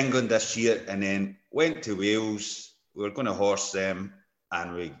 We beat England this year and then went to Wales. We were going to horse them,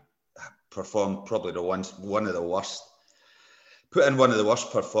 and we performed probably one of the worst. Put in one of the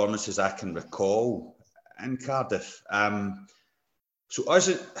worst performances I can recall in Cardiff. So us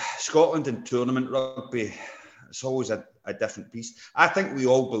at Scotland in tournament rugby, it's always a different piece. I think we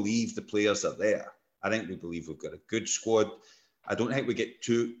all believe the players are there. I think we believe we've got a good squad. I don't think we get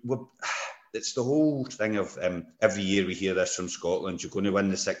too... It's the whole thing of every year we hear this from Scotland, you're going to win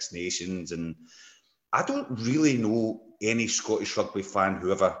the Six Nations, and I don't really know any Scottish rugby fan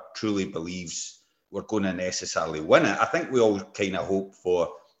who ever truly believes we're going to necessarily win it. I think we all kind of hope for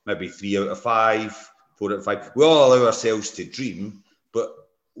maybe 3 out of 5, 4 out of 5. We all allow ourselves to dream, but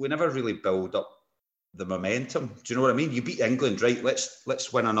we never really build up the momentum. Do you know what I mean? You beat England, right?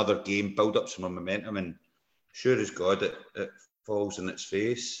 Let's win another game, build up some momentum, and sure as God, it falls in its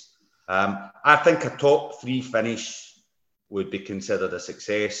face. I think a top 3 finish would be considered a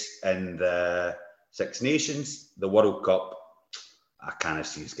success in the Six Nations. The World Cup, I kind of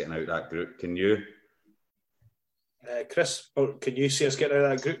see us getting out of that group. Can you? Chris, can you see us getting out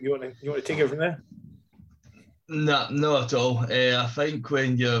of that group? You want to take it from there? No, not at all. I think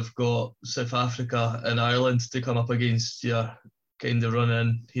when you've got South Africa and Ireland to come up against, you're kind of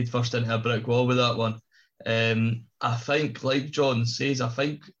running head first into a brick wall with that one. I think, like John says, I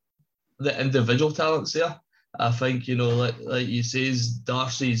think the individual talent's there. I think, like you says,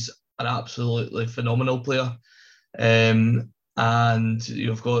 Darcy's an absolutely phenomenal player. And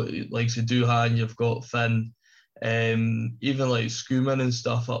you've got like Doohan, you've got Finn, even like Schoeman and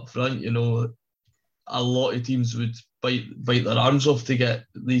stuff up front, a lot of teams would bite their arms off to get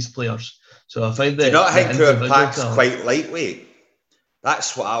these players. So I find that... Do you not think our pack's quite lightweight?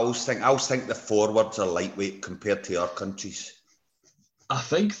 That's what I always think. I always think the forwards are lightweight compared to our countries. I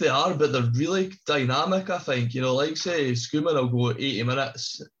think they are, but they're really dynamic, I think. Like say, Schoeman will go 80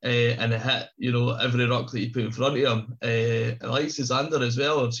 minutes and hit, every ruck that you put in front of him. And like Zander as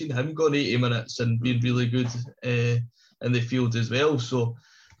well, I've seen him going 80 minutes and being really good in the field as well. So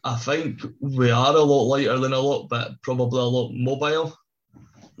I think we are a lot lighter than a lot, but probably a lot mobile.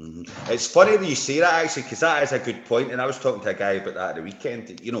 Mm-hmm. It's funny that you say that, actually, because that is a good point. And I was talking to a guy about that at the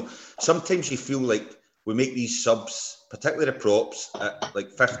weekend. Sometimes you feel like we make these subs, particularly the props, at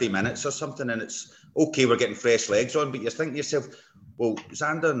like 50 minutes or something, and it's okay, we're getting fresh legs on, but you're thinking to yourself, well,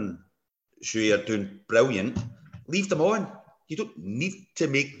 Zander and Shui are doing brilliant. Leave them on. You don't need to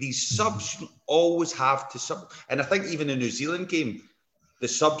make these subs. You don't always have to sub. And I think even in the New Zealand game, the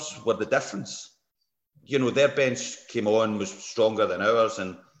subs were the difference. Their bench came on, was stronger than ours,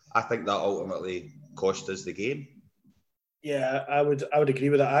 and I think that ultimately cost us the game. Yeah, I would agree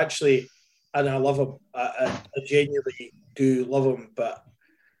with that, actually. And I love him. I genuinely do love him, but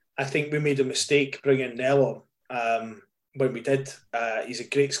I think we made a mistake bringing Nell on when we did. He's a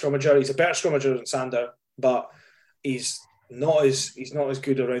great scrummager. He's a better scrummager than Zander, but he's not as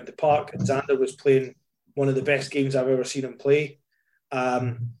good around the park. And Zander was playing one of the best games I've ever seen him play.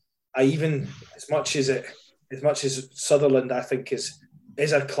 I even as much as Sutherland, I think is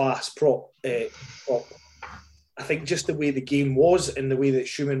a class prop. I think just the way the game was and the way that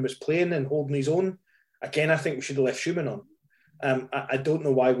Schumann was playing and holding his own, again, I think we should have left Schumann on. I don't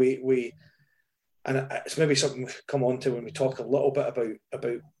know why we and it's maybe something we'll come on to when we talk a little bit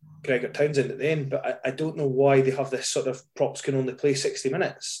about Gregor Townsend at the end, but I don't know why they have this sort of props can only play 60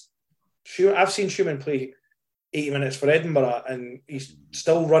 minutes. I've seen Schumann play 80 minutes for Edinburgh and he's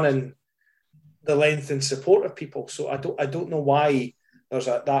still running the length in support of people. So I don't know why there's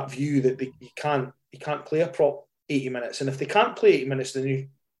that view that you can't play a prop 80 minutes. And if they can't play 80 minutes, then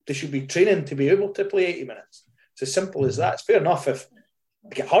they should be training to be able to play 80 minutes. It's as simple as that. It's fair enough if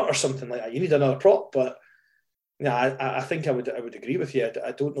they get hurt or something like that, you need another prop. But yeah, I think I would agree with you.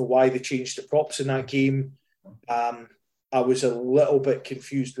 I don't know why they changed the props in that game. I was a little bit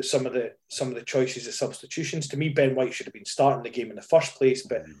confused with some of the choices of substitutions. To me, Ben White should have been starting the game in the first place,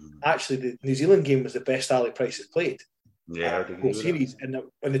 but actually the New Zealand game was the best Ali Price has played. Yeah, whole series. And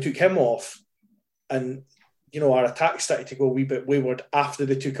when they took him off, and our attack started to go a wee bit wayward after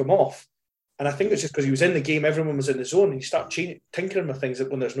they took him off. And I think it's just because he was in the game, everyone was in the zone, and you start tinkering with things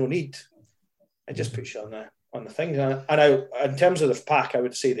when there's no need. It just puts you on the thing. And in terms of the pack, I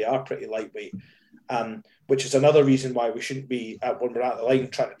would say they are pretty lightweight, which is another reason why we shouldn't be, when we're at the line,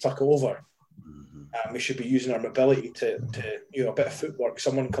 trying to tuck it over. We should be using our mobility to a bit of footwork,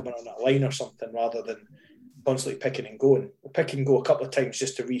 someone coming on that line or something, rather than constantly picking and going. We'll pick and go a couple of times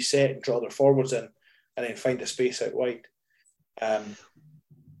just to reset and draw their forwards in, and then find a space out wide.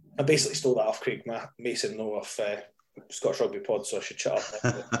 I basically stole that off Craig Mason, though, of Scottish Rugby Pod, so I should shut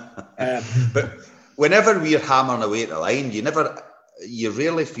up. But whenever we're hammering away at the line, you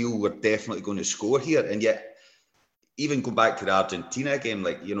rarely feel we're definitely going to score here. And yet, even going back to the Argentina game,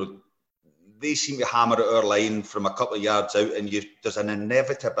 they seem to hammer at our line from a couple of yards out, and there's an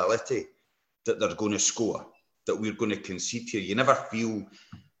inevitability that they're going to score, that we're going to concede here. You never feel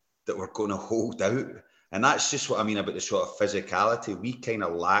that we're going to hold out. And that's just what I mean about the sort of physicality. We kind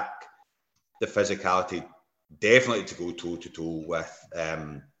of lack the physicality, definitely, to go toe-to-toe with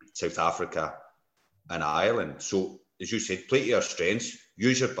South Africa and Ireland. So, as you said, play to your strengths,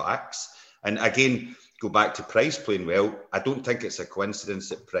 use your backs. And again, go back to Price playing well. I don't think it's a coincidence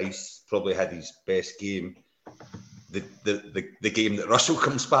that Price probably had his best game, the game that Russell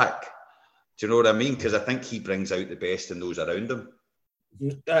comes back. Do you know what I mean? Because I think he brings out the best in those around him.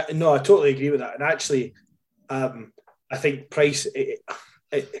 No, I totally agree with that. And actually, I think Price,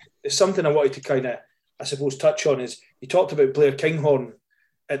 it's something I wanted to kind of, I suppose, touch on. Is you talked about Blair Kinghorn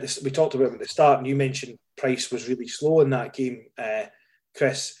we talked about him at the start, and you mentioned Price was really slow in that game,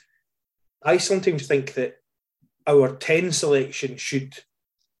 Chris. I sometimes think that our 10 selection should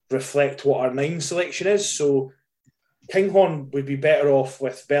reflect what our 9 selection is. So Kinghorn would be better off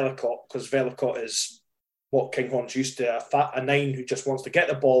with Velikot, because Velikot is what Kinghorn's used to, a 9 who just wants to get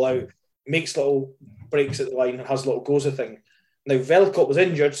the ball out, makes little breaks at the line and has little goes of thing. Now, Velikot was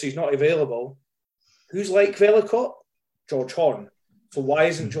injured, so he's not available. Who's like Velikot? George Horn. So why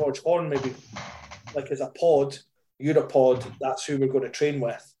isn't George Horn maybe like as a pod, you're a pod, that's who we're going to train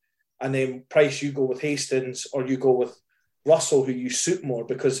with. And then Price, you go with Hastings, or you go with Russell, who you suit more,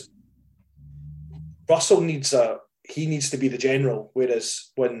 because Russell needs to be the general,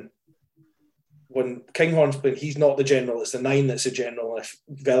 whereas when Kinghorn's playing, he's not the general, it's the 9 that's the general. If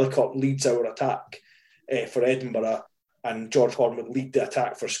Velikot leads our attack for Edinburgh, and George Horn would lead the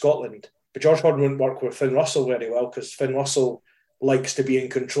attack for Scotland. But George Horn wouldn't work with Finn Russell very well, because Finn Russell likes to be in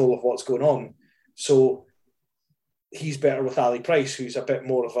control of what's going on. So he's better with Ali Price, who's a bit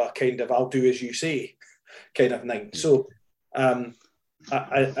more of a kind of I'll do as you say kind of 9. So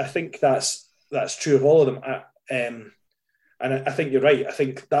I think that's true of all of them. And I think you're right. I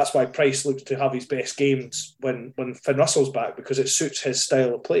think that's why Price looks to have his best games when Finn Russell's back, because it suits his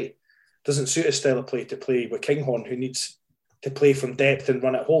style of play. It doesn't suit his style of play to play with Kinghorn, who needs to play from depth and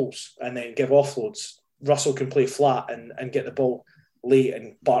run at holes and then give offloads. Russell can play flat and get the ball late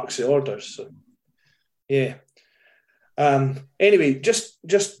and barks the orders. So, yeah. Anyway, just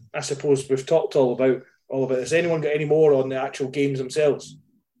I suppose we've talked all about it. Has anyone got any more on the actual games themselves?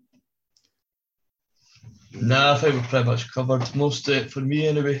 Nah, I think we've pretty much covered most of it for me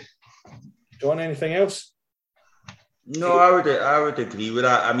anyway. John, anything else? No, I would agree with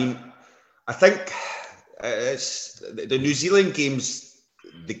that. I mean, I think it's the New Zealand game's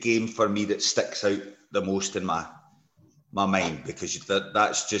the game for me that sticks out the most in my mind, because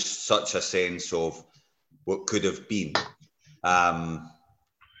that's just such a sense of what could have been. And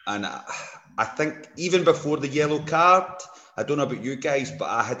I think even before the yellow card, I don't know about you guys, but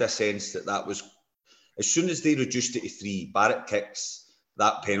I had a sense that was, as soon as they reduced it to 3, Barrett kicks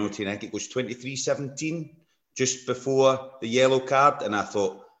that penalty, and I think it was 23-17, just before the yellow card, and I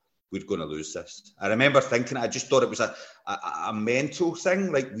thought, we're going to lose this. I remember thinking, I just thought it was a mental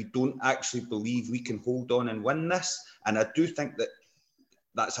thing, like we don't actually believe we can hold on and win this. And I do think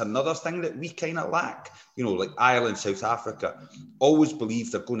that's another thing that we kind of lack. You know, like Ireland, South Africa, always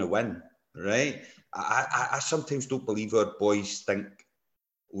believe they're going to win, right? I sometimes don't believe our boys think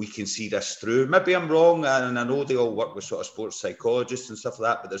we can see this through. Maybe I'm wrong, and I know they all work with sort of sports psychologists and stuff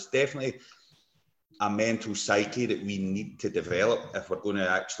like that, but there's definitely a mental psyche that we need to develop if we're going to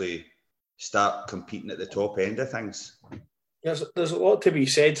actually start competing at the top end of things. There's a lot to be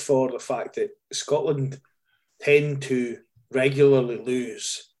said for the fact that Scotland tend to regularly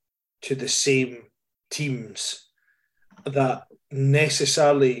lose to the same teams that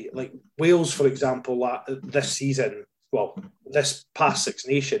necessarily, like Wales, for example, this season, well, this past Six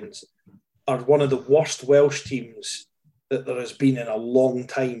Nations, are one of the worst Welsh teams that there has been in a long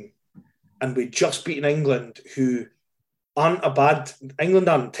time. And we just beaten England, who England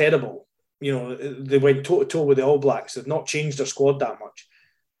aren't terrible. You know, they went toe-to-toe with the All Blacks. They've not changed their squad that much.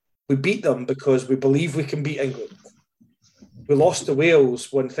 We beat them because we believe we can beat England. We lost to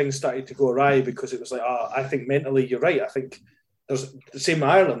Wales when things started to go awry, because it was like, I think mentally you're right. I think there's the same in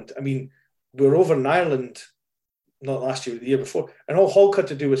Ireland. I mean, we were over in Ireland, not last year, the year before, and all Hogg had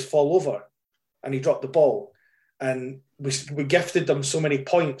to do was fall over, and he dropped the ball. And we gifted them so many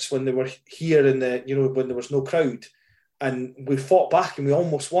points when they were here when there was no crowd, and we fought back and we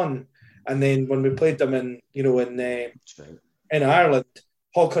almost won. And then when we played them in Ireland,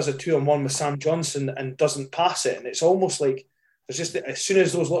 Hogg has a 2-on-1 with Sam Johnson and doesn't pass it. And it's almost like there's just, as soon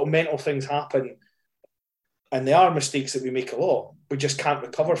as those little mental things happen, and they are mistakes that we make a lot, we just can't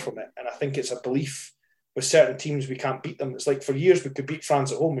recover from it. And I think it's a belief with certain teams we can't beat them. It's like for years we could beat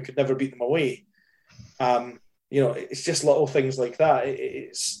France at home, we could never beat them away. It's just little things like that.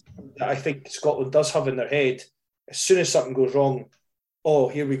 It's I think Scotland does have in their head, as soon as something goes wrong, oh,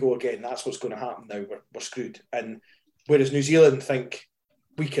 here we go again. That's what's going to happen now. We're screwed. And whereas New Zealand think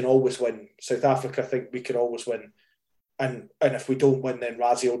we can always win, South Africa think we can always win. And if we don't win, then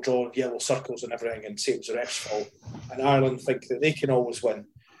Razzie will draw yellow circles and everything and say it was the ref's fault. And Ireland think that they can always win.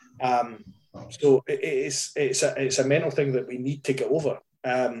 So it's a mental thing that we need to get over.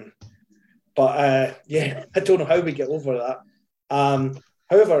 I don't know how we get over that.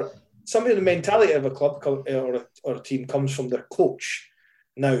 However, some of the mentality of a club or a team comes from their coach.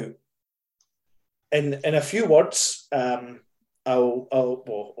 Now, in a few words, or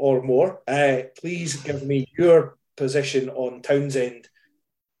more, please give me your position on Townsend,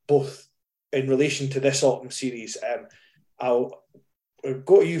 both in relation to this autumn series. I'll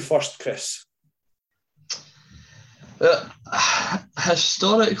go to you first, Chris.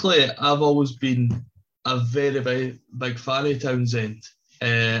 Historically, I've always been a very, very big fan of Townsend.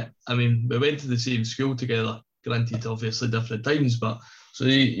 We went to the same school together, granted, obviously different times, but so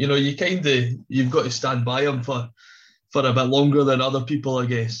you've got to stand by him for a bit longer than other people, I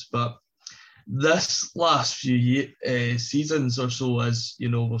guess. But this last few seasons or so, as you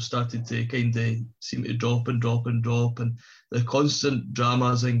know, we've started to kind of seem to drop, and the constant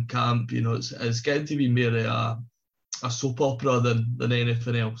dramas in camp, it's getting to be more a soap opera than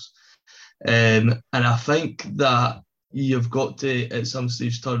anything else. And I think that you've got to, at some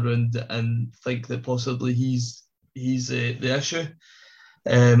stage, turn around and think that possibly he's the issue.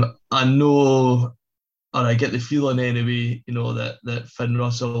 I know, or I get the feeling anyway, that Finn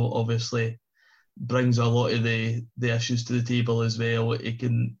Russell obviously brings a lot of the issues to the table as well.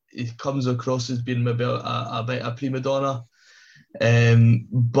 It comes across as being maybe a bit of a prima donna.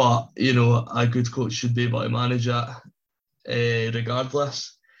 But a good coach should be able to manage that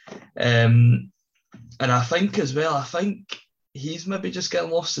regardless. And I think as well, he's maybe just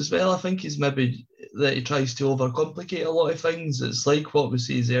getting lost as well. I think he's maybe that he tries to overcomplicate a lot of things. It's like what we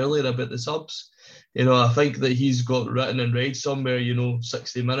said earlier about the subs. I think that he's got written and read somewhere,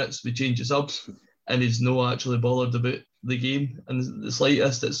 60 minutes, we change the subs, and he's not actually bothered about the game. And the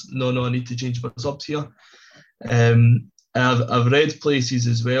slightest, it's no, I need to change my subs here. I've read places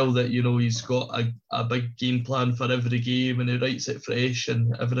as well that, he's got a big game plan for every game and he writes it fresh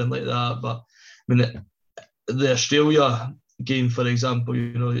and everything like that. But, the Australia game, for example,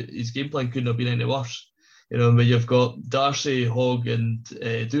 his game plan couldn't have been any worse. When you've got Darcy, Hogg and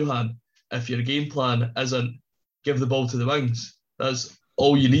Doohan, if your game plan isn't give the ball to the wings, that's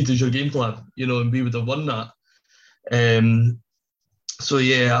all you need is your game plan, and we would have won that.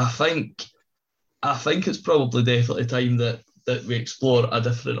 I think it's probably definitely time that we explore a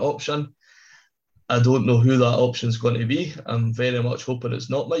different option. I don't know who that option is going to be. I'm very much hoping it's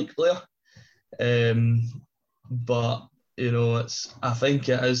not Mike Blair. But I think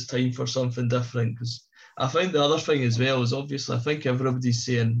it is time for something different, because I think the other thing as well is, obviously, I think everybody's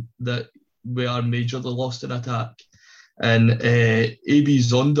saying that we are majorly lost in attack, and AB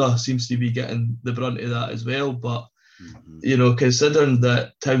Zonda seems to be getting the brunt of that as well. But considering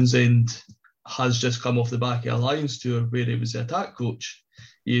that Townsend has just come off the back of a Lions tour where he was the attack coach,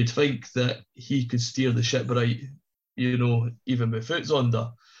 you'd think that he could steer the ship right, even without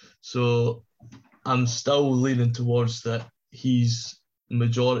Zonda. So I'm still leaning towards that he's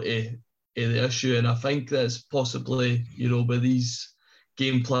majority of the issue, and I think that's possibly, with these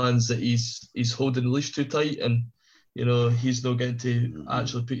game plans that he's holding the leash too tight, and he's not getting to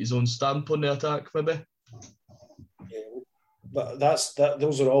actually put his own stamp on the attack, maybe. Yeah, but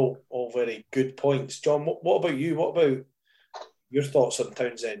those are all very good points. John, what about you? What about your thoughts on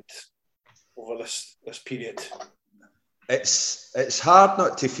Townsend over this period? It's hard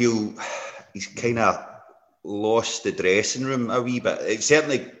not to feel he's kind of lost the dressing room a wee bit. It's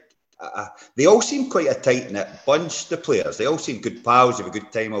certainly, they all seem quite a tight-knit bunch, the players. They all seem good pals, have a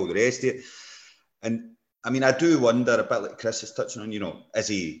good time, all the rest of it. And, I do wonder, a bit like Chris is touching on, is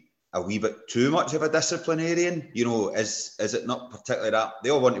he a wee bit too much of a disciplinarian? Is it not particularly that? They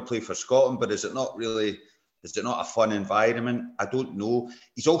all want to play for Scotland, but is it not a fun environment? I don't know.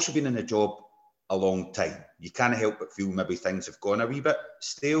 He's also been in the job a long time. You can't help but feel maybe things have gone a wee bit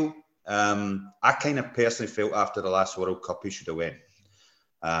stale. I kind of personally felt after the last World Cup he should have went.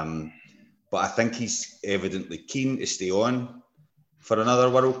 But I think he's evidently keen to stay on for another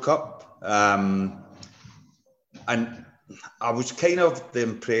World Cup. And I was kind of the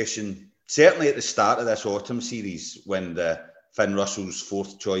impression, certainly at the start of this autumn series, when the Finn Russell's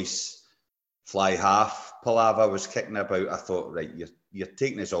fourth choice fly half palaver was kicking about, I thought, right, you're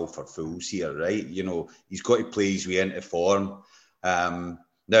taking us all for fools here, right? You know, he's got to play his way into form.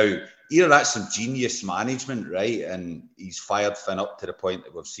 Now, either that's some genius management, right, and he's fired Finn up to the point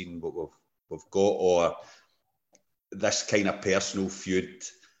that we've seen what we've got, or this kind of personal feud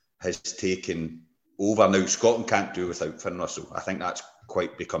has taken over. Now, Scotland can't do without Finn Russell. I think that's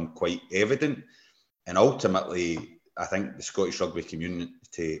become quite evident. And ultimately, I think the Scottish rugby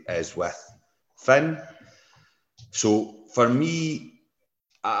community is with Finn. So for me,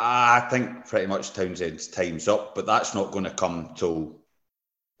 I think pretty much Townsend's time's up, but that's not going to come till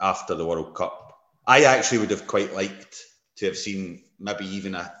after the World Cup. I actually would have quite liked to have seen maybe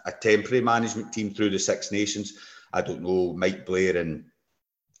even a temporary management team through the Six Nations. I don't know, Mike Blair and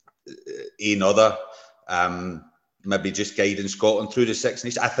another, maybe just guiding Scotland through the Six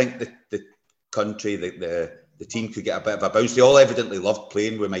Nations. I think the country, the team could get a bit of a bounce. They all evidently loved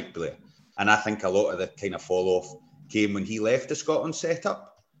playing with Mike Blair. And I think a lot of the kind of fall-off came when he left the Scotland setup.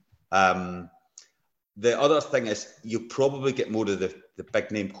 The other thing is you'll probably get more of the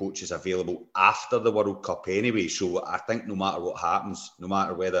big-name coaches available after the World Cup anyway. So I think no matter what happens, no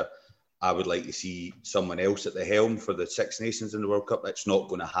matter whether I would like to see someone else at the helm for the Six Nations in the World Cup, it's not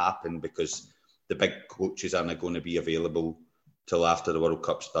going to happen because the big coaches aren't going to be available till after the World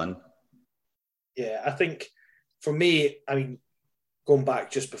Cup's done. Yeah, I think for me, I mean, going back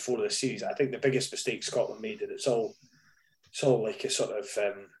just before the series, I think the biggest mistake Scotland made, and it's all like a sort of,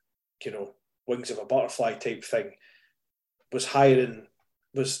 wings of a butterfly type thing, was firing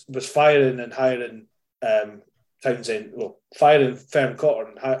and hiring Townsend, firing Fern Cotter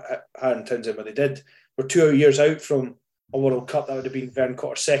and hiring Townsend when they did. We're 2 years out from a World Cup. That would have been Fern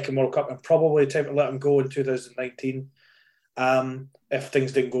Cotter's second World Cup, and probably time to let him go in 2019 if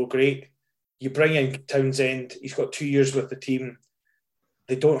things didn't go great. You bring in Townsend, he's got 2 years with the team.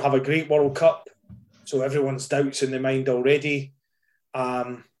 They don't have a great World Cup, so everyone's doubts in their mind already.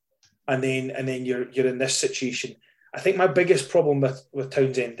 And then you're in this situation. I think my biggest problem with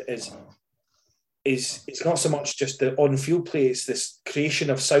Townsend is it's not so much just the on-field play, it's this creation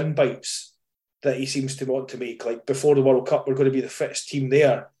of sound bites that he seems to want to make. Like, before the World Cup, we're going to be the fittest team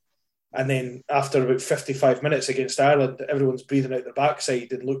there. And then after about 55 minutes against Ireland, everyone's breathing out their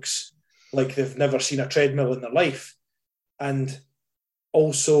backside and looks like they've never seen a treadmill in their life. And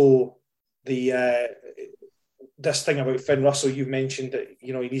also this thing about Finn Russell, you mentioned that,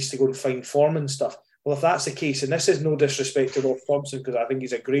 he needs to go and find form and stuff. Well, if that's the case, and this is no disrespect to Ross Thompson, because I think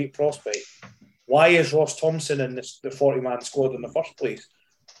he's a great prospect, why is Ross Thompson in the 40-man squad in the first place?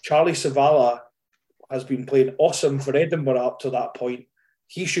 Charlie Savala has been playing awesome for Edinburgh up to that point.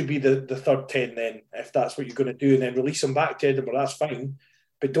 He should be the third 10 then, if that's what you're going to do, and then release him back to Edinburgh, that's fine.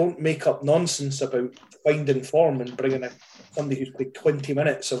 But don't make up nonsense about finding form and bringing in somebody who's played 20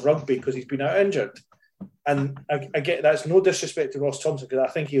 minutes of rugby because he's been out injured. And I get that's no disrespect to Ross Thompson, because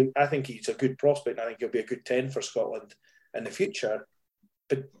I think he's a good prospect, and I think he'll be a good 10 for Scotland in the future.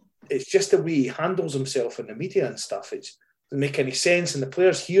 But it's just the way he handles himself in the media and stuff. It doesn't make any sense, and the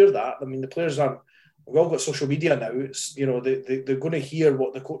players hear that. I mean, the players aren't. We've all got social media now. It's they're going to hear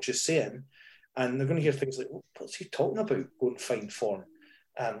what the coach is saying, and they're going to hear things like, "What's he talking about? Go and find form."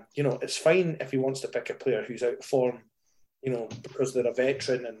 It's fine if he wants to pick a player who's out of form, because they're a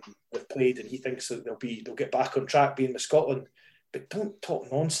veteran and they've played, and he thinks that they'll get back on track being with Scotland. But don't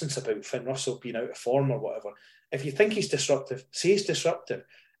talk nonsense about Finn Russell being out of form or whatever. If you think he's disruptive, say he's disruptive.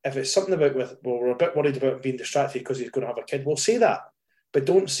 If it's something about we're a bit worried about him being distracted because he's going to have a kid, well, say that. But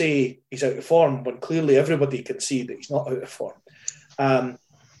don't say he's out of form when clearly everybody can see that he's not out of form. I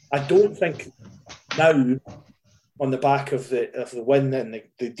don't think now, on the back of the win and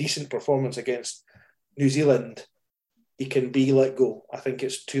the decent performance against New Zealand, he can be let go. I think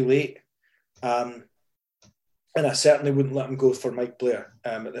it's too late. And I certainly wouldn't let him go for Mike Blair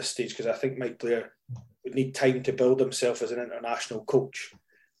at this stage, because I think Mike Blair would need time to build himself as an international coach,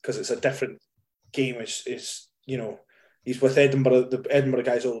 because it's a different game. He's with the Edinburgh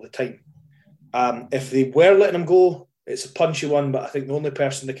guys all the time. If they were letting him go, it's a punchy one, but I think the only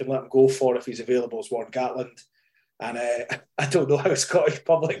person they can let him go for if he's available is Warren Gatland. And I don't know how the Scottish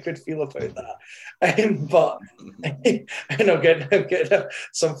public would feel about that. But I'm getting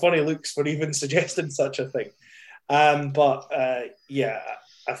some funny looks for even suggesting such a thing. I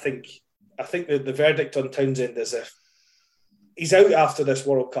think that the verdict on Townsend is if he's out after this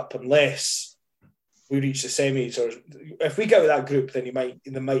World Cup, unless we reach the semis, or if we get out of that group, then he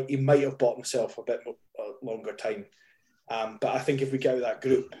might have bought himself a bit longer time. But I think if we get out of that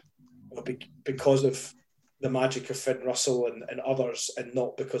group, it'll be because of the magic of Finn Russell and others, and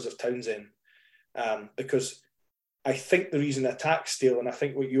not because of Townsend. Because I think the reason the attack stale, and I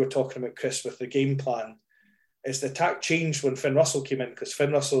think what you were talking about, Chris, with the game plan, is the attack changed when Finn Russell came in, because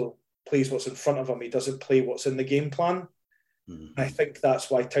Finn Russell plays what's in front of him. He doesn't play what's in the game plan. And I think that's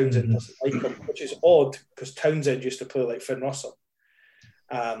why Townsend doesn't like him, which is odd because Townsend used to play like Finn Russell.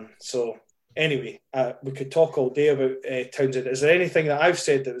 So anyway, we could talk all day about Townsend. Is there anything that I've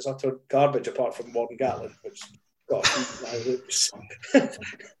said that was utter garbage apart from Morgan Gatland, which got a few looks?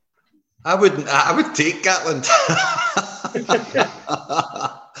 I would take Gatland.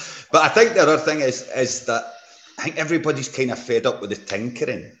 But I think the other thing is that I think everybody's kind of fed up with the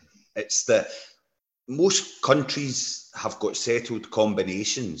tinkering. It's that most countries have got settled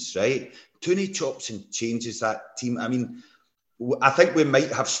combinations, right? Too many chops and changes that team. I mean, I think we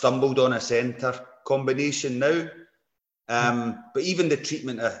might have stumbled on a centre combination now. But even the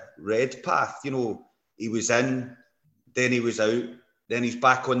treatment of Redpath, you know, he was in, then he was out, then he's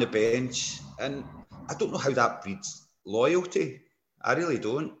back on the bench. And I don't know how that breeds loyalty. I really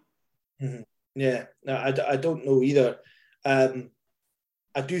don't. Mm-hmm. Yeah, no, I don't know either.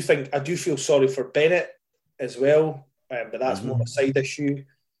 I do feel sorry for Bennett as well, but that's more a side issue.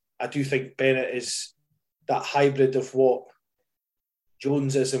 I do think Bennett is that hybrid of what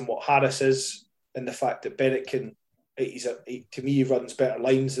Jones is and what Harris is, and the fact that Bennett to me, he runs better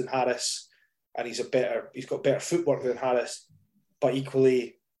lines than Harris, and he's got better footwork than Harris, but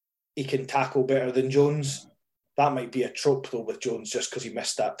equally he can tackle better than Jones. That might be a trope though with Jones, just because he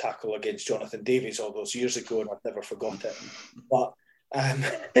missed that tackle against Jonathan Davies all those years ago, and I've never forgot it. But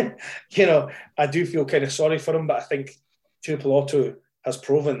you know, I do feel kind of sorry for him, but I think Triple Auto has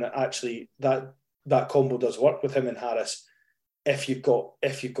proven that actually that combo does work with him and Harris. If you've got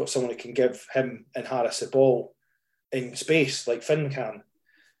someone who can give him and Harris the ball in space like Finn can,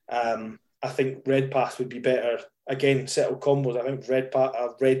 I think Redpath would be better. Again, settled combos. I think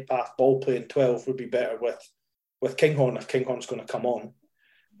Redpath ball playing 12 would be better with Kinghorn if Kinghorn's going to come on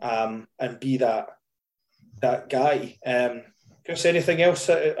and be that guy. Chris, anything else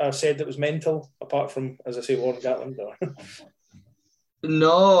that I said that was mental apart from, as I say, Warren Gatland?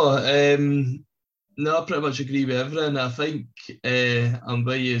 No, I pretty much agree with everything. I think I'm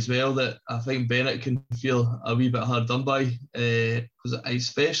with you as well that I think Bennett can feel a wee bit hard done by, because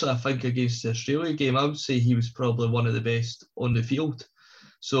especially I think against the Australia game, I would say he was probably one of the best on the field.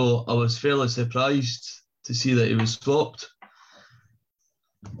 So I was fairly surprised to see that he was swapped.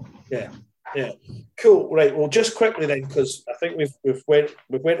 Yeah. Cool. Right. Well, just quickly then, because I think we've went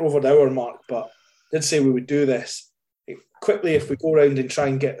over the hour mark, but did say we would do this. Quickly, if we go around and try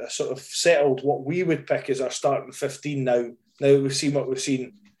and get a sort of settled what we would pick as our starting 15 now we've seen what we've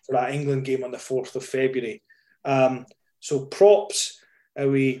seen for that England game on the 4th of February. So props, are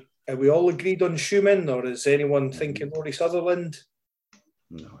we all agreed on Schumann, or is anyone thinking Rory Sutherland?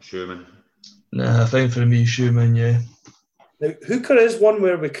 No, Schumann. Nah, I think for me, Schumann, yeah. Now, hooker is one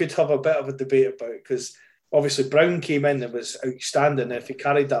where we could have a bit of a debate about, because obviously Brown came in and was outstanding. If he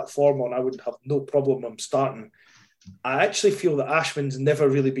carried that form on, I would have no problem him starting. I actually feel that Ashman's never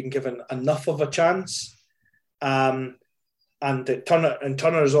really been given enough of a chance, and Turner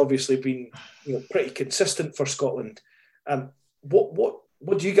has obviously been, you know, pretty consistent for Scotland.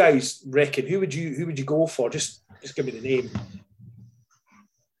 What do you guys reckon? Who would you go for? Just give me the name.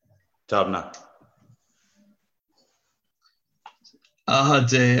 Turner.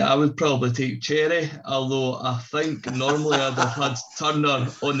 I would probably take Cherry, although I think normally I'd have had Turner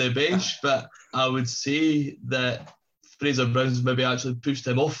on the bench, but I would say that Fraser Brown's maybe actually pushed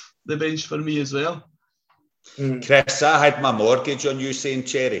him off the bench for me as well. Chris, I had my mortgage on you saying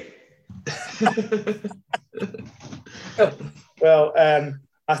Cherry. Well,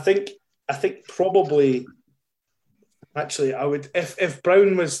 I think probably. Actually, I would if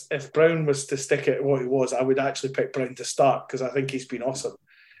Brown was to stick at what he was, I would actually pick Brown to start because I think he's been awesome.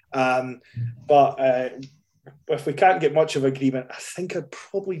 But if we can't get much of agreement, I think I'd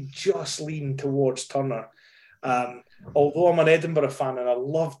probably just lean towards Turner. Although I'm an Edinburgh fan and I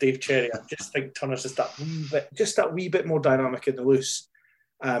love Dave Cherry, I just think Turner's just that wee bit more dynamic in the loose.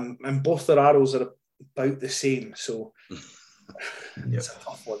 And both their arrows are about the same, so it's a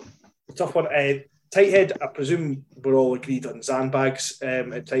tough one. Tight head, I presume we're all agreed on Sandbags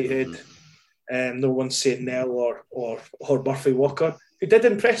at tight head. No one's saying Nell or Murphy Walker, who did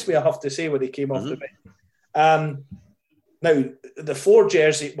impress me, I have to say, when he came off the bench. Now, the 4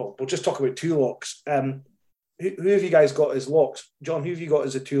 jersey, well, we'll just talk about 2 locks. Who have you guys got as locks? John, who have you got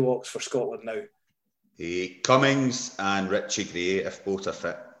as the 2 locks for Scotland now? Cummings and Richie Gray, if both are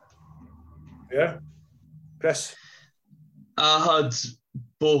fit. Yeah. Chris? I had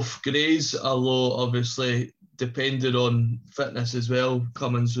both Grays, although obviously depended on fitness as well.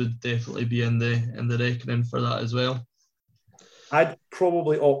 Cummins would definitely be in the reckoning for that as well. I'd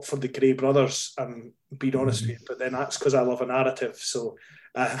probably opt for the Gray brothers, being honest with you, but then that's because I love a narrative, so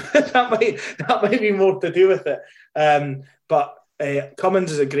that might be more to do with it. But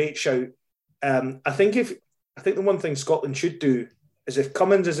Cummins is a great shout. I think the one thing Scotland should do is, if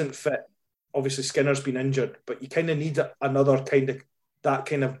Cummins isn't fit, obviously Skinner's been injured, but you kind of need another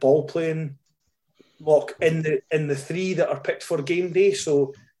kind of ball playing lock in the three that are picked for game day.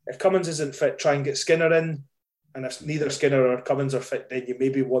 So if Cummins isn't fit, try and get Skinner in. And if neither Skinner or Cummins are fit, then you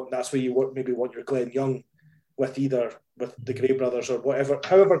maybe want your Glenn Young with the Gray brothers or whatever.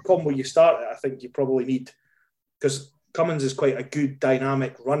 However combo you start it, I think you probably need, because Cummins is quite a good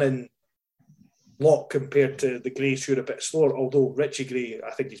dynamic running lock compared to the Greys, who are a bit slower. Although Richie Gray,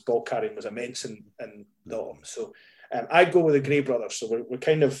 I think his ball carrying was immense in the autumn. So I'd go with the Gray brothers. So we're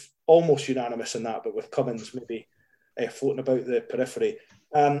kind of almost unanimous in that, but with Cummins maybe floating about the periphery.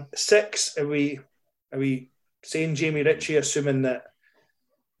 6, are we saying Jamie Ritchie, assuming that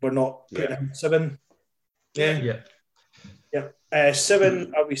we're not putting him 7? Yeah.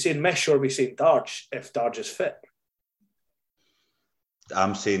 7, are we saying Mish or are we saying Darge, if Darge is fit?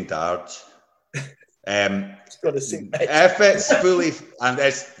 I'm saying Darge. If it's fully, and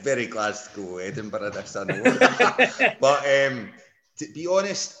it's very Glasgow, Edinburgh, this I know. But to be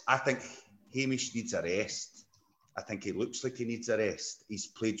honest, I think Hamish needs a rest. I think he looks like he needs a rest. He's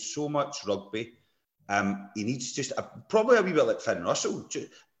played so much rugby. He needs just probably a wee bit like Finn Russell,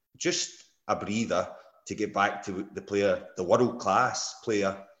 just a breather to get back to the world-class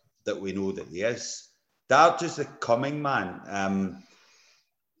player that we know that he is. Darge is the coming man.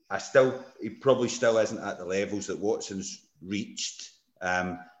 He probably still isn't at the levels that Watson's reached.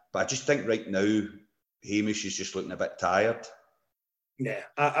 But I just think right now, Hamish is just looking a bit tired. Yeah,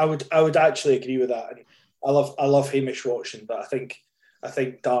 I would actually agree with that. And I love Hamish Watson, but I think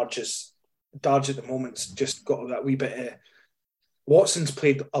Darge at the moment's just got that wee bit. Watson's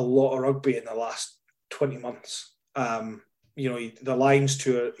played a lot of rugby in the last 20 months. The Lions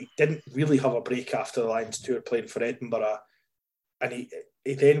tour, he didn't really have a break after the Lions tour playing for Edinburgh, and he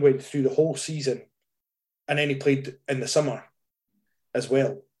then went through the whole season, and then he played in the summer as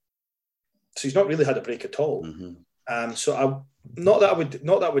well. So he's not really had a break at all. Mm-hmm. So not that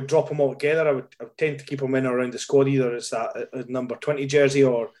I would drop him altogether. I would tend to keep him in or around the squad, either as that a number 20 jersey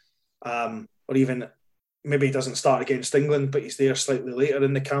or even maybe he doesn't start against England, but he's there slightly later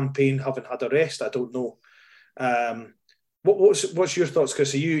in the campaign, having had a rest. I don't know. What's your thoughts,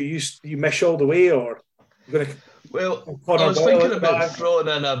 Chris? Are you Mish all the way, or you're going to? Well, I was thinking about throwing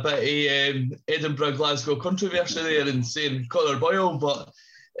in a bit of Edinburgh Glasgow controversy there and saying Connor Boyle, but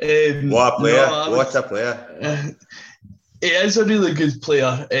what a player! He is a really good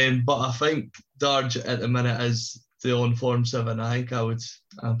player, but I think Darge at the minute is the on-form 7. I think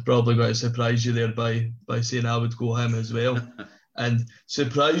I'm probably going to surprise you there by saying I would go him as well. And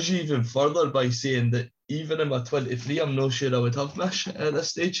surprise you even further by saying that even in my 23, I'm not sure I would have Mish at this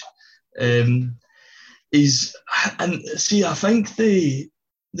stage. I think the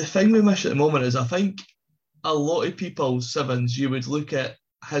thing with Mish at the moment is, I think a lot of people, Sevens, you would look at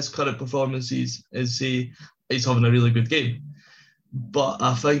his current performances and say he's having a really good game. But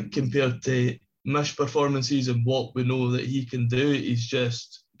I think compared to Mish performances and what we know that he can do, he's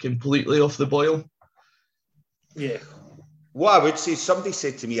just completely off the boil. Yeah. What I would say, somebody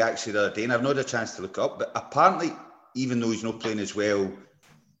said to me actually the other day, and I've not had a chance to look up, but apparently, even though he's not playing as well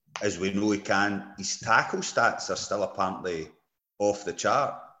as we know he can, his tackle stats are still apparently off the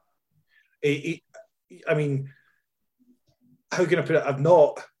chart. I mean, how can I put it? I've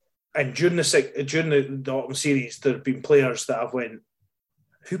not, and during the autumn series, there have been players that I've went,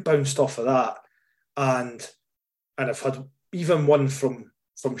 who bounced off of that, and I've had even one from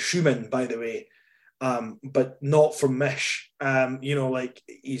Schumann, by the way, but not from Mish.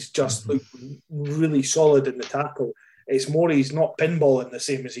 He's just looked really solid in the tackle. It's more he's not pinballing the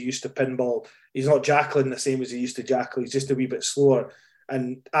same as he used to pinball. He's not jackling the same as he used to jackal. He's just a wee bit slower.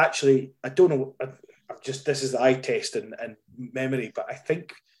 And actually, I don't know. This is the eye test and memory, but I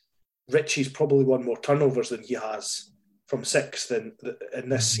think Richie's probably won more turnovers than he has from 6 in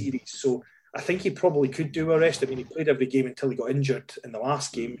this series. So I think he probably could do a rest. I mean, he played every game until he got injured in the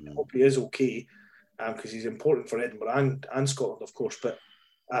last game. I hope he is okay, because he's important for Edinburgh and Scotland, of course. But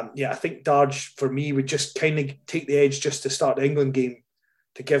I think Darge, for me, would just kind of take the edge just to start the England game,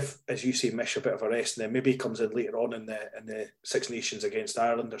 to give, as you say, Mish a bit of a rest, and then maybe he comes in later on in the Six Nations against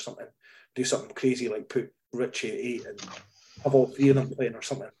Ireland or something, do something crazy like put Richie at 8 and have all 3 of them playing or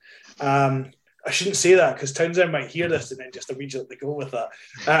something. I shouldn't say that because Townsend might hear this and then just immediately go with that.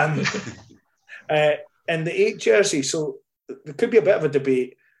 And the 8 jersey, so there could be a bit of a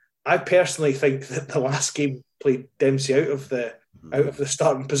debate. I personally think that the last game played Dempsey out of the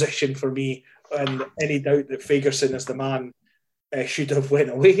starting position for me, and any doubt that Fagerson is the man should have went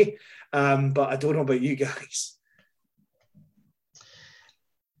away. But I don't know about you guys.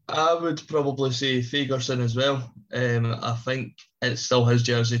 I would probably say Fagerson as well. I think it's still his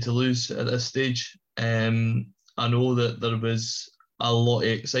jersey to lose at this stage. I know that there was a lot of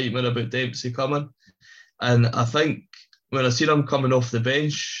excitement about Dempsey coming, and I think when I seen him coming off the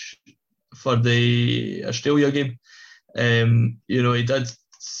bench for the Australia game, he did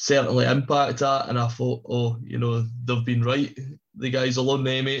certainly impact that, and I thought, they've been right. The guys alone,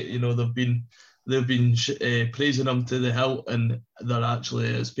 mate, they've been praising him to the hilt, and they're actually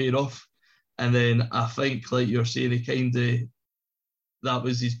it's paying off. And then I think, like you're saying, that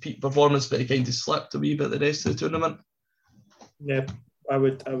was his peak performance, but he kind of slipped a wee bit the rest of the tournament. Yeah, I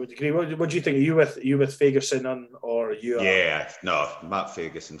would agree. What do you think? Are you with Fagerson on, or are you? Matt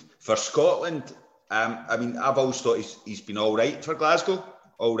Fagerson for Scotland. I've always thought he's been all right for Glasgow,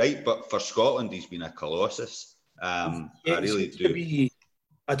 all right, but for Scotland he's been a colossus. I really do.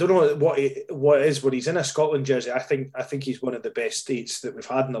 I don't know what it is when he's in a Scotland jersey. I think he's one of the best states that we've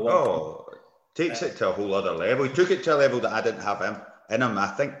had in a long time. Takes it to a whole other level. He took it to a level that I didn't have in him. I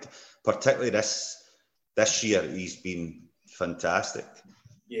think particularly this year he's been fantastic.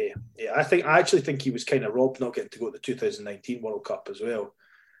 Yeah. I actually think he was kind of robbed not getting to go to the 2019 World Cup as well.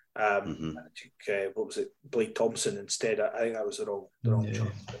 I think, what was it, Blake Thompson instead. I think that was the wrong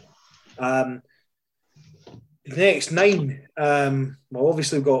choice. Next 9.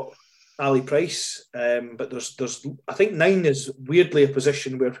 Obviously we've got Ali Price, but there's I think 9 is weirdly a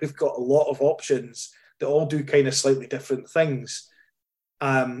position where we've got a lot of options that all do kind of slightly different things,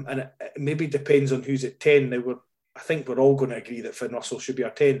 and it maybe depends on who's at 10. I think we're all going to agree that Finn Russell should be our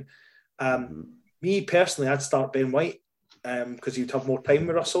 10. Me personally, I'd start Ben White because you'd have more time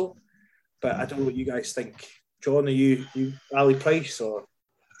with Russell, but I don't know what you guys think. John, are you Ali Price or?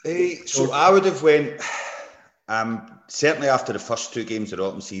 So I would have went. Certainly after the first 2 games of the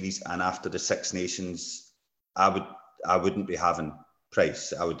Autumn Series and after the Six Nations, I wouldn't be having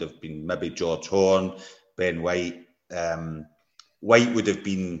Price. I would have been maybe George Horn, Ben White. White would have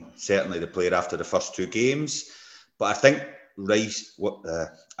been certainly the player after the first 2 games. But I think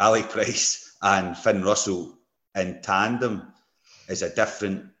Ali Price and Finn Russell in tandem is a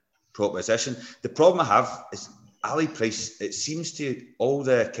different proposition. The problem I have is Ali Price, it seems to all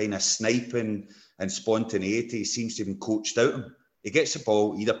the kind of sniping and spontaneity seems to have been coached out of him. He gets the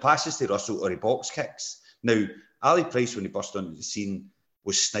ball, either passes to Russell or he box kicks. Now, Ali Price, when he burst onto the scene,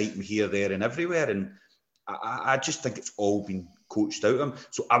 was sniping here, there and everywhere. And I just think it's all been coached out of him.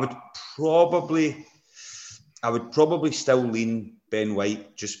 So I would probably still lean Ben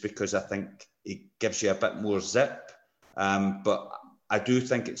White just because I think he gives you a bit more zip. But I do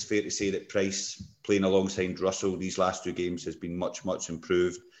think it's fair to say that Price playing alongside Russell these last 2 games has been much, much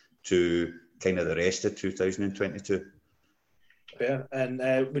improved to kind of the rest of 2022. Yeah, and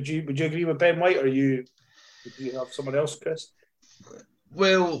would you agree with Ben White, or would you have someone else, Chris?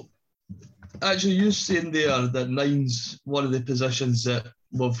 Well, actually, you're saying there that 9's one of the positions that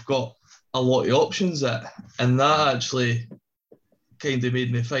we've got a lot of options at, and that actually kind of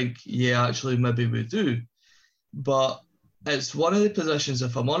made me think, yeah, actually, maybe we do. But it's one of the positions,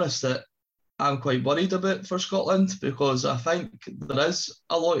 if I'm honest, that I'm quite worried about for Scotland, because I think there is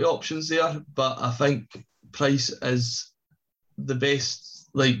a lot of options there, but I think Price is the best,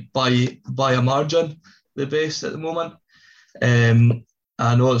 like by a margin, the best at the moment.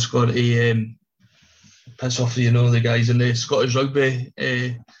 I know it's got a piss off, the guys in the Scottish rugby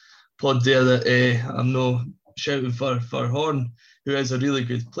pod there that I'm not shouting for Horn, who is a really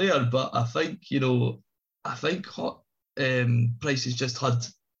good player, but I think Price has just had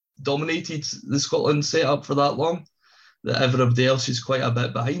dominated the Scotland setup for that long that everybody else is quite a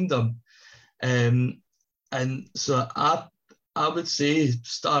bit behind them. And so I would say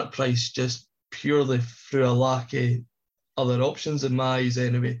start Price just purely through a lack of other options in my eyes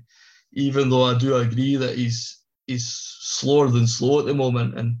anyway, even though I do agree that he's slower than slow at the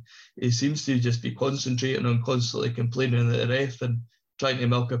moment, and he seems to just be concentrating on constantly complaining at the ref and trying to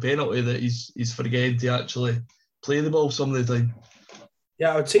milk a penalty that he's forgetting to actually play the ball some of the time.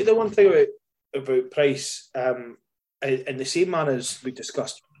 Yeah, I would say the one thing about Price, in the same manner as we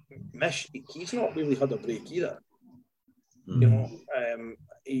discussed Mish, he's not really had a break either.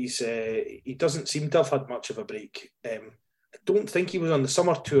 He doesn't seem to have had much of a break. I don't think he was on the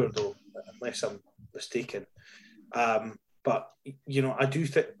summer tour though, unless I'm mistaken. But, you know, I do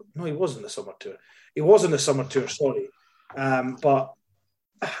think... No, he was in the summer tour. He was in the summer tour, sorry. But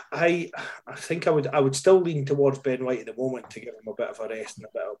I think I would still lean towards Ben White at the moment to give him a bit of a rest and a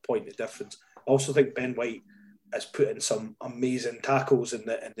bit of a point of difference. I also think Ben White has put in some amazing tackles in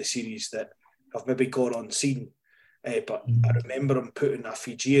the series that have maybe gone unseen. But I remember him putting a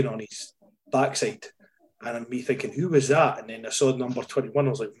Fijian on his backside, and me thinking, who was that? And then I saw number 21. I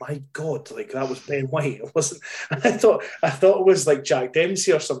was like, my God, like that was Ben White. It wasn't. I thought it was like Jack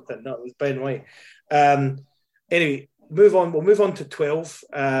Dempsey or something. No, it was Ben White. Anyway, move on. We'll move on to 12.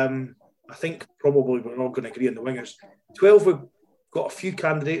 I think probably we're all going to agree on the wingers. 12, we've got a few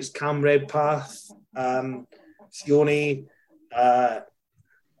candidates: Cam Redpath, Sione. Well,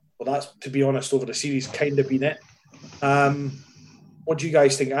 that's, to be honest, over the series kind of been it. What do you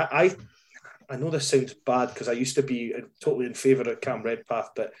guys think? I know this sounds bad because I used to be totally in favour of Cam Redpath,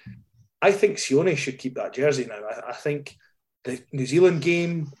 but I think Sione should keep that jersey now. I think the New Zealand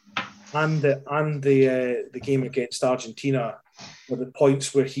game and the game against Argentina were the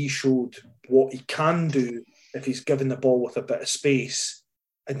points where he showed what he can do if he's given the ball with a bit of space,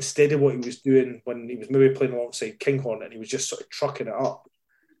 instead of what he was doing when he was maybe playing alongside Kinghorn and he was just sort of trucking it up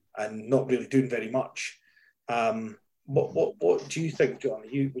and not really doing very much. What do you think, John?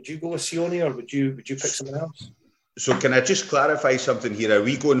 Would you go with Sione, or would you pick someone else? So can I just clarify something here? Are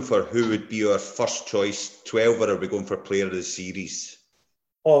we going for who would be our first choice 12, or are we going for player of the series?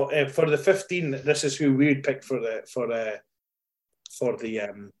 Oh, for the 15, this is who we would pick for the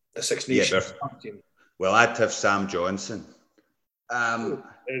Six Nations. Yeah, well, I'd have Sam Johnson.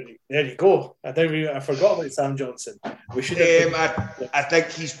 There you go. I forgot about Sam Johnson. We should. I think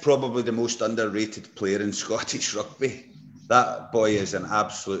he's probably the most underrated player in Scottish rugby. That boy is an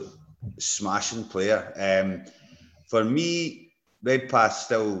absolute smashing player. For me, Redpath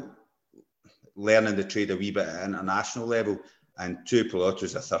still learning the trade a wee bit at international level, and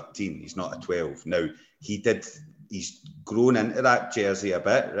Tuipulotu's a 13. He's not a 12. Now, he's grown into that jersey a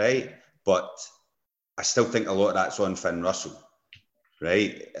bit, right? But I still think a lot of that's on Finn Russell.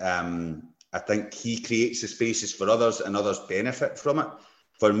 Right, I think he creates the spaces for others, and others benefit from it.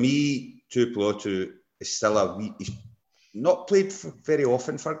 For me, Tuipulotu is still he's not played very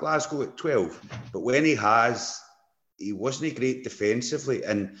often for Glasgow at 12, but when he has, he wasn't great defensively.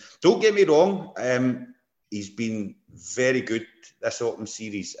 And don't get me wrong, he's been very good this autumn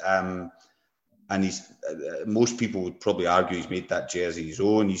series, and he's most people would probably argue he's made that jersey his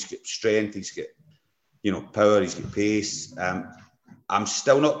own. He's got strength, he's got power, he's got pace. I'm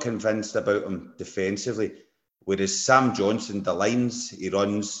still not convinced about him defensively. Whereas Sam Johnson, the lines he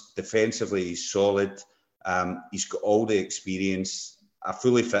runs defensively, he's solid. He's got all the experience. A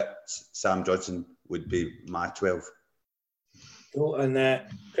fully fit Sam Johnson would be my 12. Cool. And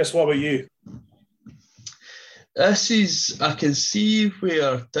Chris, what about you? I can see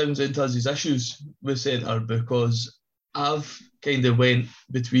where Townsend has his issues with centre, because I've kind of went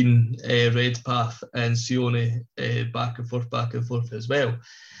between Redpath and Sione back and forth as well.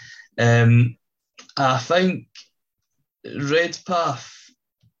 I think Redpath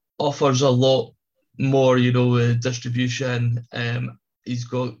offers a lot more, distribution. He's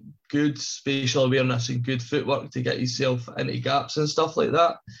got good spatial awareness and good footwork to get himself into gaps and stuff like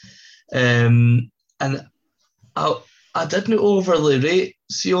that. And I didn't overly rate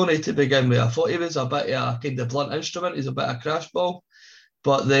Sione to begin with. I thought he was a bit of a kind of blunt instrument. He's a bit of a crash ball.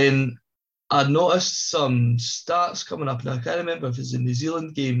 But then I noticed some stats coming up, and I can't remember if it's the New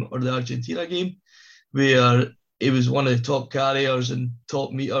Zealand game or the Argentina game, where he was one of the top carriers and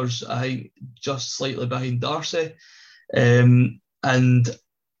top meters, I think just slightly behind Darcy. And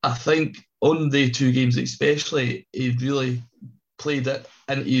I think on the two games especially, he really played it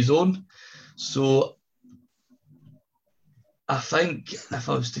into his own. So I think if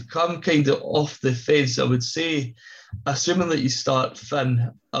I was to come kind of off the fence, I would say, assuming that you start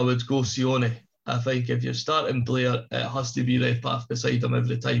Finn, I would go Sione. I think if you're starting Blair, it has to be Redpath beside him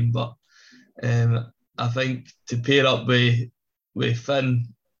every time. But I think to pair up with Finn,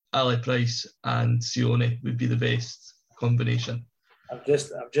 Ali Price and Sione would be the best combination. I'm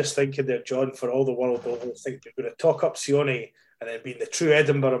just thinking there, John, for all the world, I think you're going to talk up Sione, and then being the true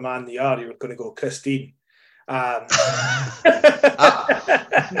Edinburgh man you are, you're going to go Christine. I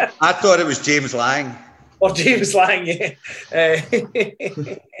thought it was James Lang. Or James Lang, yeah.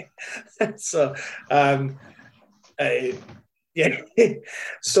 So, yeah.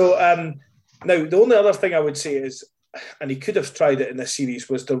 So, now, the only other thing I would say is, and he could have tried it in this series,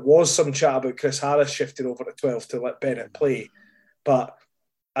 was there was some chat about Chris Harris shifting over to 12 to let Bennett play. But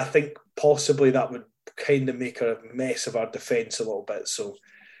I think possibly that would kind of make a mess of our defence a little bit. So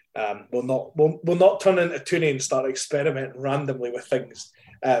We'll not turn into Tooney and start experimenting randomly with things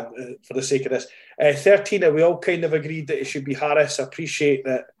for the sake of this. 13, we all kind of agreed that it should be Harris. I appreciate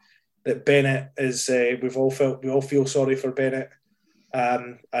that Bennett is. We all feel sorry for Bennett,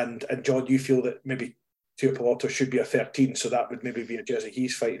 and John, you feel that maybe Tuipulotu should be a 13, so that would maybe be a jersey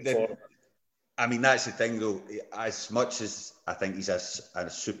he's fighting for. I mean, that's the thing, though. As much as I think he's a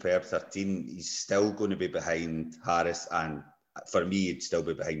superb 13, he's still going to be behind Harris, and for me, he'd still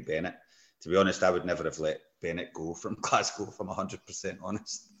be behind Bennett. To be honest, I would never have let Bennett go from Glasgow, if I'm 100%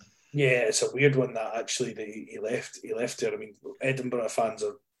 honest. Yeah, it's a weird one that actually he left there. I mean, Edinburgh fans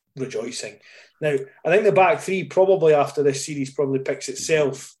are rejoicing. Now, I think the back three probably after this series probably picks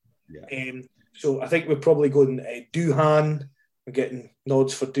itself. Yeah. So I think we're probably going Duhan. We're getting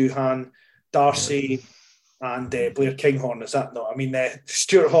nods for Duhan, Darcy, and Blair Kinghorn. Is that not? I mean,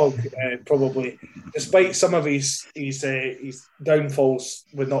 Stuart Hogg probably, despite some of his downfalls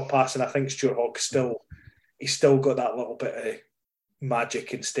with not passing, I think Stuart Hogg he's still got that little bit of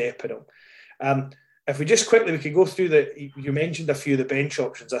magic and step in him. If we just quickly, we could go through you mentioned a few of the bench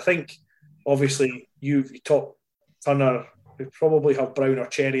options. I think, obviously, you talked Turner. We probably have Brown or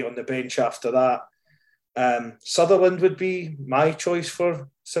Cherry on the bench after that. Sutherland would be my choice for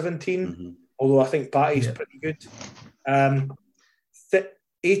 17, although I think Batty's pretty good.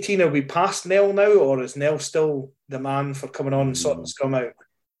 18, are we past Nell now, or is Nell still the man for coming on and sorting scum out?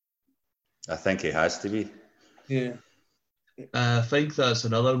 I think he has to be. Yeah. I think that's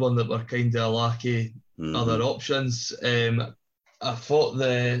another one that we're kind of lacking other options. I thought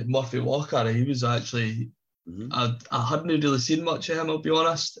the Murphy Walker, he was actually, I hadn't really seen much of him, I'll be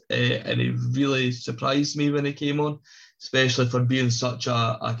honest, and he really surprised me when he came on, especially for being such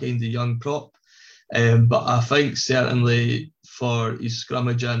a kind of young prop. But I think certainly for his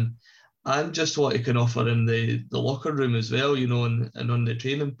scrummaging and just what he can offer in the locker room as well, you know, and on the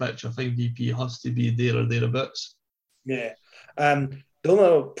training pitch, I think VP has to be there or thereabouts. Yeah. The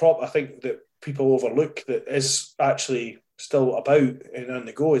only prop I think that people overlook that is actually still about and on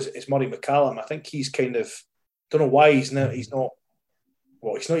the go is Murray McCallum. I think he's kind of, don't know why he's not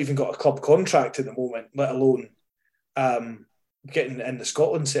even got a club contract at the moment, let alone getting in the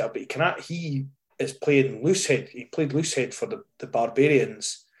Scotland setup. But he is playing loosehead. He played loosehead for the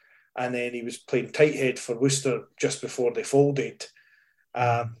Barbarians, and then he was playing tighthead for Worcester just before they folded.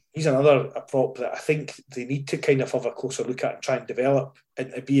 He's another prop that I think they need to kind of have a closer look at and try and develop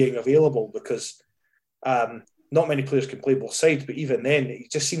into being available, because not many players can play both sides, but even then, he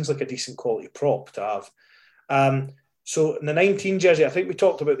just seems like a decent quality prop to have. So in the 19 jersey, I think we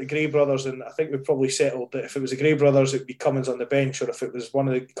talked about the Gray brothers, and I think we probably settled that if it was the Gray brothers, it would be Cummins on the bench, or if it was one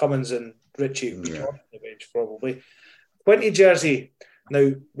of the Cummins and Ritchie, it would be on the bench probably. 20 jersey,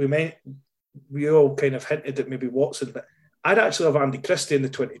 now we all kind of hinted at maybe Watson, but I'd actually have Andy Christie in the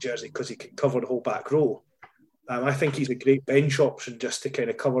 20 jersey because he can cover the whole back row. I think he's a great bench option just to kind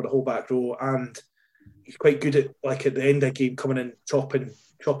of cover the whole back row, and he's quite good at, like, at the end of the game, coming in,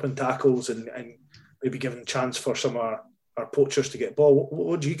 chopping tackles and maybe giving a chance for some of our poachers to get ball.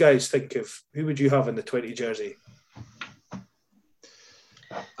 What do you guys think of? Who would you have in the 20 jersey?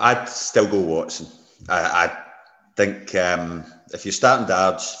 I'd still go Watson. I think if you're starting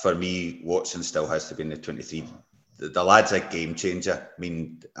Dards, for me, Watson still has to be in the 23. The lad's a game changer. I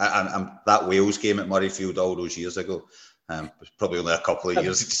mean, I'm that Wales game at Murrayfield all those years ago. It was probably only a couple of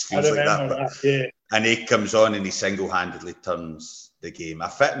years. It just feels like that. Yeah. And he comes on and he single-handedly turns the game. A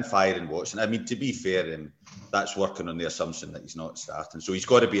fit and firing Watson. I mean, to be fair, that's working on the assumption that he's not starting. So he's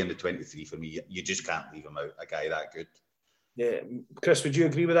got to be in the 23 for me. You just can't leave him out, a guy that good. Yeah. Chris, would you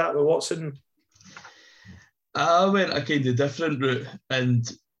agree with that, with Watson? I went a kind of different route, and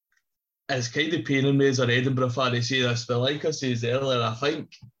it's kind of paining me as an Edinburgh fan to say this, but like I said earlier, I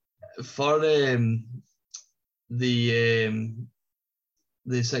think for the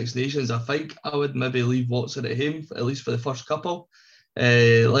Six Nations, I think I would maybe leave Watson at home, at least for the first couple. Like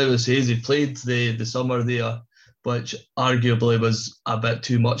I says, he played the summer there, which arguably was a bit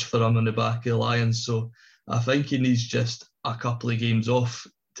too much for him on the back of the Lions. So I think he needs just a couple of games off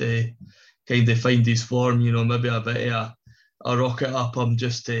to kind of find his form, you know, maybe a bit of a rocket up him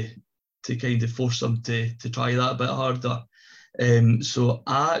just to kind of force him to try that a bit harder. So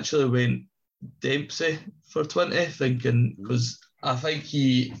I actually went Dempsey for 20, thinking, because I think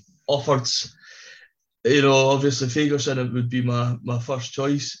he offered, you know, obviously Fagerson, it would be my first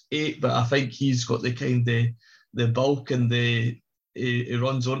choice, 8, but I think he's got the kind of the bulk and he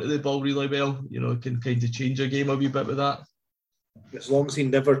runs onto the ball really well, you know, can kind of change a game a wee bit with that. As long as he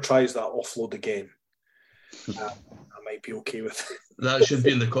never tries that offload again, I might be okay with it. That should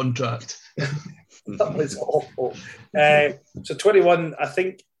be in the contract. That was awful. So 21, I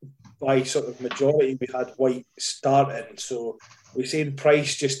think by sort of majority, we had White starting. So we're saying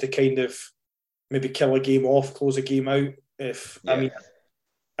Price just to kind of maybe kill a game off, close a game out. I mean,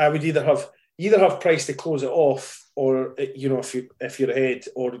 I would either have Price to close it off, or if you're ahead,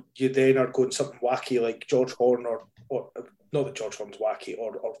 or you then are going something wacky like George Horn or not that George Horn's wacky,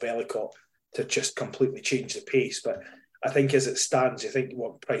 or Velicott to just completely change the pace. But I think as it stands, you think you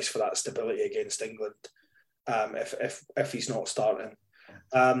want Price for that stability against England. If he's not starting.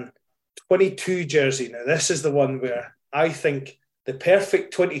 22 jersey. Now, this is the one where I think the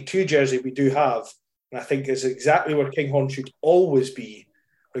perfect 22 jersey we do have, and I think is exactly where Kinghorn should always be,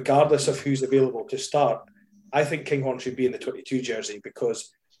 regardless of who's available to start. I think Kinghorn should be in the 22 jersey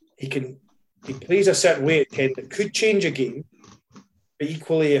because he plays a certain way at 10 that could change a game, but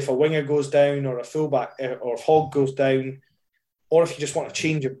equally if a winger goes down or a fullback or Hogg goes down, or if you just want to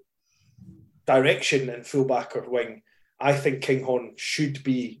change a direction in fullback or wing, I think Kinghorn should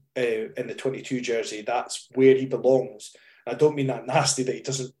be in the 22 jersey. That's where he belongs. I don't mean that nasty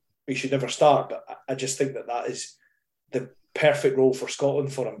that he should never start, but I just think that is the perfect role for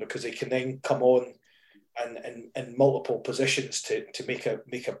Scotland for him, because he can then come on and in multiple positions to make a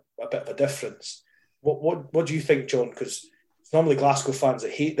bit of a difference. What do you think, John? Because it's normally Glasgow fans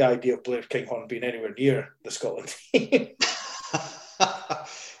that hate the idea of Blair Kinghorn being anywhere near the Scotland team.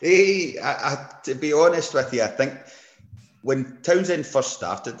 Hey, to be honest with you, I think when Townsend first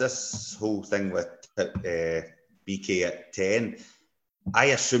started this whole thing with BK at 10, I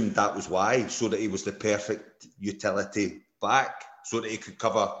assumed that was why, so that he was the perfect utility back, so that he could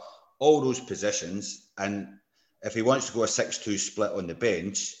cover all those positions. And if he wants to go a 6-2 split on the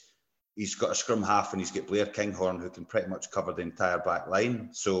bench, he's got a scrum half and he's got Blair Kinghorn who can pretty much cover the entire back line.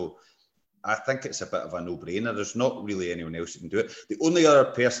 So I think it's a bit of a no-brainer. There's not really anyone else who can do it. The only other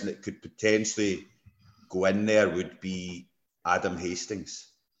person that could potentially go in there would be Adam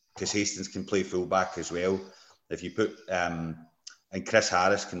Hastings, because Hastings can play fullback as well. If you put and Chris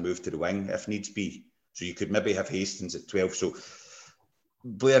Harris can move to the wing if needs be. So you could maybe have Hastings at 12. So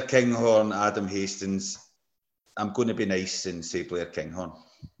Blair Kinghorn, Adam Hastings. I'm going to be nice and say Blair Kinghorn.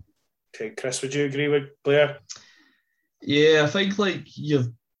 Okay, Chris, would you agree with Blair? Yeah, I think like you've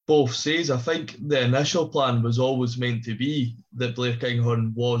both says, I think the initial plan was always meant to be that Blair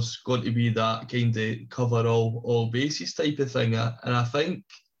Kinghorn was going to be that kind of cover all bases type of thing. And I think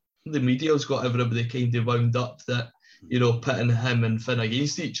the media's got everybody kind of wound up that, pitting him and Finn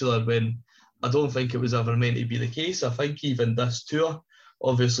against each other, when I don't think it was ever meant to be the case. I think even this tour,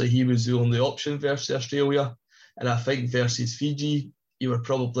 obviously he was the only option versus Australia. And I think versus Fiji, you were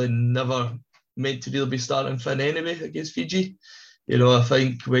probably never meant to really be starting Finn anyway against Fiji. I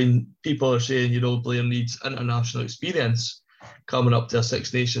think when people are saying, Blair needs international experience coming up to a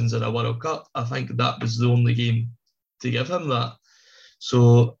Six Nations and a World Cup, I think that was the only game to give him that.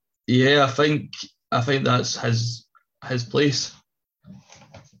 So, yeah, I think that's his place.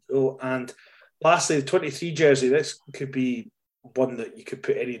 So, and lastly, the 23 jersey, this could be one that you could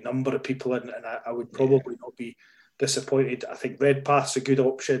put any number of people in, and I would probably not be disappointed. I think Redpath's a good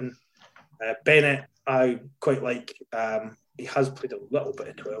option. Bennett, I quite like. He has played a little bit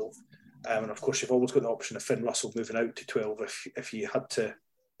of 12, and of course you've always got the option of Finn Russell moving out to 12 if you had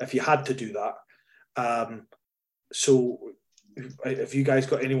to do that. So, have you guys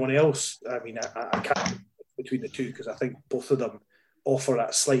got anyone else? I mean, I can't between the two, because I think both of them offer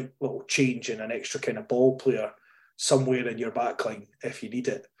that slight little change and an extra kind of ball player somewhere in your backline if you need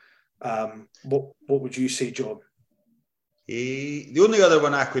it. What would you say, John? The only other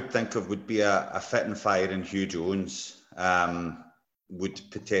one I could think of would be a fit and fire in Hugh Jones. Would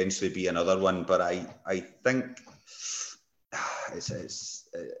potentially be another one, but I think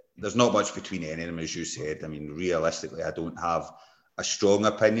there's not much between any of them, as you said. I mean, realistically, I don't have a strong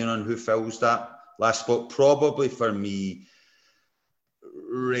opinion on who fills that last spot. Probably for me,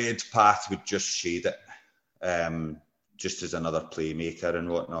 Redpath would just shade it, just as another playmaker and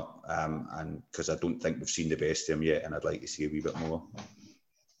whatnot, and because I don't think we've seen the best of him yet, and I'd like to see a wee bit more.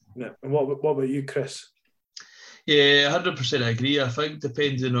 Yeah. And what about you, Chris? Yeah, 100% agree. I think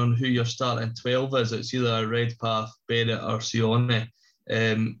depending on who your starting 12 is, it's either Redpath, Bennett or Sione.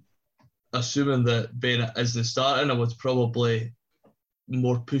 Assuming that Bennett is the starting, I would probably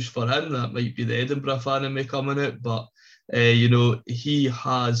more push for him. That might be the Edinburgh fan in me coming out, but he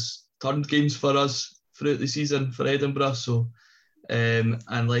has turned games for us throughout the season for Edinburgh. So, and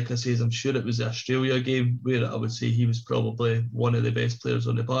like I said, I'm sure it was the Australia game where I would say he was probably one of the best players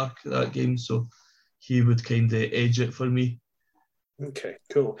on the park that game. So he would kind of edge it for me. Okay,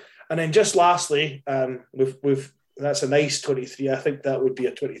 cool. And then just lastly, we've that's a nice 23. I think that would be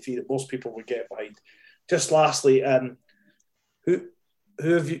a 23 that most people would get behind. Just lastly,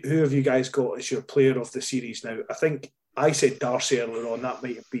 who have you guys got as your player of the series now? I think I said Darcy earlier on. That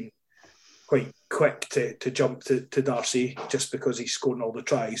might have been quite quick to jump to Darcy just because he's scoring all the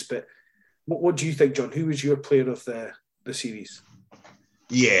tries. But what do you think, John? Who was your player of the series?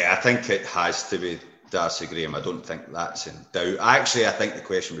 Yeah, I think it has to be Darcy Graham. I don't think that's in doubt. Actually, I think the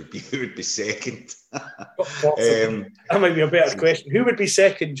question would be who would be second. That might be a better question. Who would be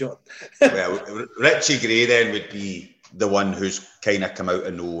second, John? Well, Richie Gray then would be the one who's kind of come out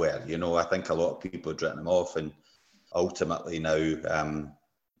of nowhere. You know, I think a lot of people had written him off, and ultimately now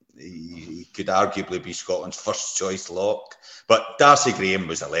he could arguably be Scotland's first choice lock. But Darcy Graham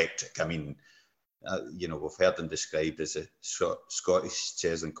was electric. I mean, you know, we've heard him described as a Scottish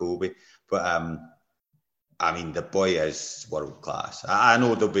Cheslin Colby, but I mean, the boy is world class. I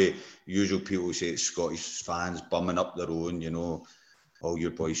know there'll be usual people who say it's Scottish fans bumming up their own, you know, oh,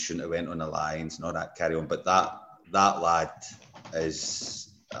 your boys shouldn't have went on the Lions and all that carry on. But that lad is,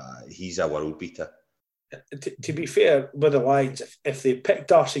 he's a world beater. To be fair with the Lions, if they picked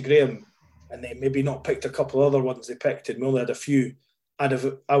Darcy Graham and they maybe not picked a couple of other ones they picked and we only had a few,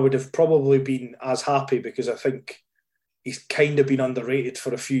 I would have probably been as happy because I think he's kind of been underrated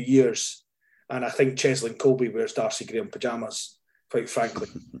for a few years. And I think Cheslin Colby wears Darcy Graham pyjamas, quite frankly.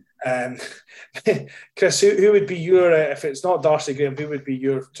 Chris, who would be your, if it's not Darcy Graham, who would be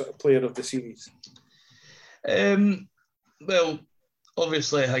your player of the series? Well,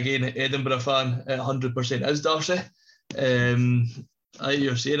 obviously, again, Edinburgh fan, 100% is Darcy. Like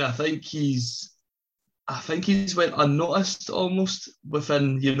you're saying, I think he's went unnoticed almost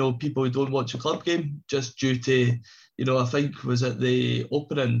within, you know, people who don't watch a club game, just due to, you know, I think was it the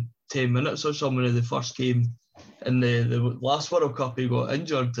opening 10 minutes or something of the first game in the last World Cup, he got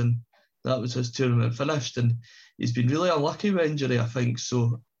injured and that was his tournament finished, and he's been really unlucky with injury, I think.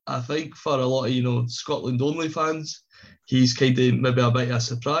 So I think for a lot of, you know, Scotland only fans, he's kind of maybe a bit of a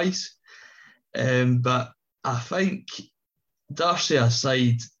surprise. But I think Darcy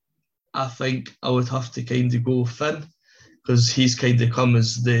aside, I think I would have to kind of go Finn, because he's kind of come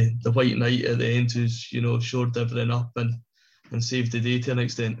as the white knight at the end who's, you know, shored everything up and saved the day to an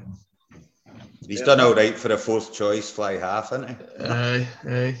extent. He's done all right for a fourth choice fly half, hasn't he?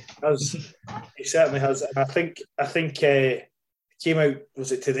 Aye. He certainly has. And I think it came out,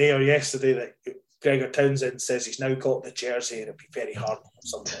 was it today or yesterday, that Gregor Townsend says he's now got the jersey and it'd be very hard or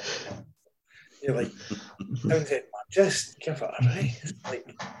something. You're like, Townsend, man, just give it a rest.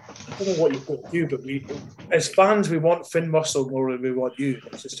 Like, I don't know what you've got to do, but we, as fans, we want Finn Russell more than we want you.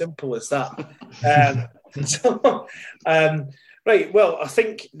 It's as simple as that. Right. Well, I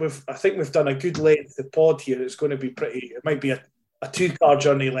think we've done a good length of pod here. It's going to be pretty. It might be a 2-car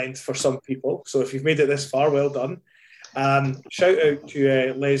journey length for some people. So if you've made it this far, well done. Shout out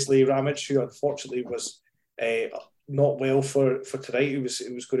to Leslie Ramage, who unfortunately was not well for tonight. It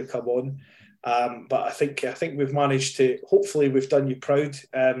was going to come on, but I think we've managed to. Hopefully, we've done you proud,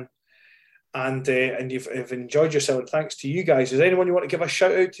 and you've enjoyed yourself. And thanks to you guys. Is there anyone you want to give a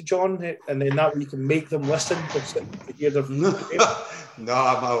shout out to, John? And then that way you can make them listen to hear their. No,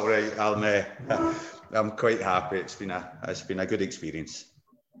 I'm all right. I'm quite happy. It's been a good experience.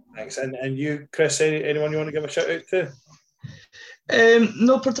 Thanks. And you, Chris, anyone you want to give a shout out to?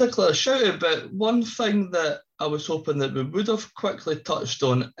 No particular shout out, but one thing that I was hoping that we would have quickly touched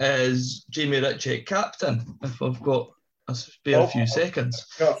on is Jamie Ritchie, captain, if I've got a spare few seconds.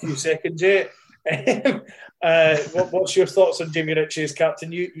 Got a few seconds, yeah. What's your thoughts on Jamie Ritchie as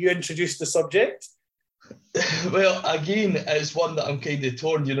captain? You introduced the subject. Well, again, it's one that I'm kind of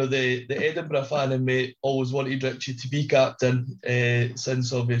torn. You know, the Edinburgh fan in me always wanted Ritchie to be captain,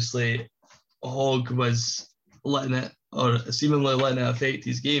 since obviously Hogg was letting it, or seemingly letting it affect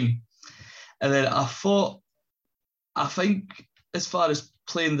his game. And then I think as far as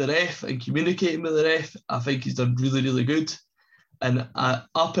playing the ref and communicating with the ref, I think he's done really, really good. And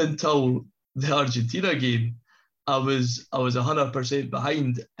up until the Argentina game, I was 100%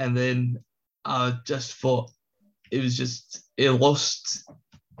 behind, and then I just thought he lost,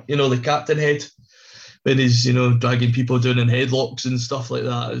 you know, the captain head when he's, you know, dragging people down in headlocks and stuff like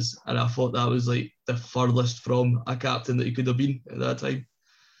that. And I thought that was like the furthest from a captain that he could have been at that time.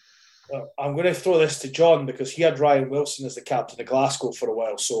 Well, I'm going to throw this to John because he had Ryan Wilson as the captain of Glasgow for a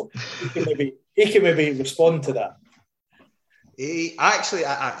while, so he can maybe respond to that. Actually,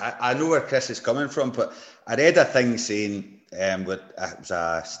 I know where Chris is coming from, but I read a thing saying, it was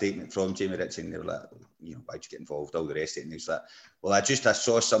a statement from Jamie Ritchie, and they were like, you know, why'd you get involved, all the rest of it, and he was like, well, I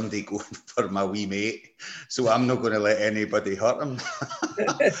saw somebody going for my wee mate, so I'm not going to let anybody hurt him.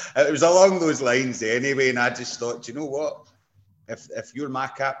 It was along those lines anyway, and I just thought, you know what, if you're my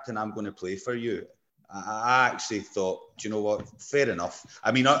captain, I'm going to play for you. I actually thought, do you know what? Fair enough.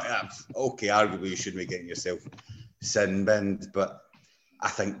 I mean, okay, arguably you shouldn't be getting yourself sin binned, but I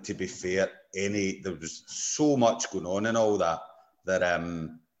think, to be fair, there was so much going on and all that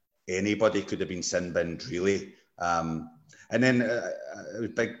anybody could have been sin binned, really. And then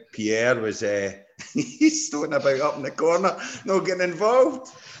Big Pierre was he's stoning about up in the corner, not getting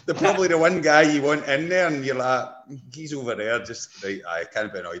involved. They're probably the one guy you want in there, and you're like, he's over there, just right. I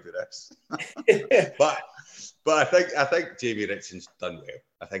can't be annoyed with this. but I think Jamie Ritchie's done well.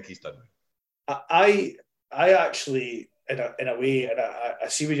 I think he's done well. I actually, in a way, and I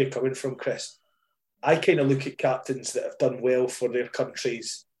see where you're coming from, Chris. I kind of look at captains that have done well for their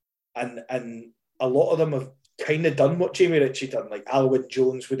countries, and a lot of them have kind of done what Jamie Ritchie done. Like Alwyn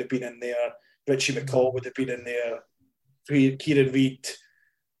Jones would have been in there, Richie McCaw would have been in there, Kieran Reid,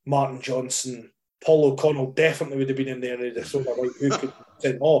 Martin Johnson, Paul O'Connell definitely would have been in there, and they'd sort of like who could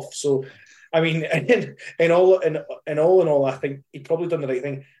send off. So, I mean, in all, I think he'd probably done the right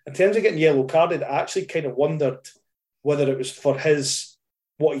thing. In terms of getting yellow carded, I actually kind of wondered whether it was for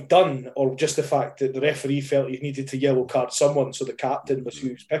what he'd done, or just the fact that the referee felt he needed to yellow card someone, so the captain was who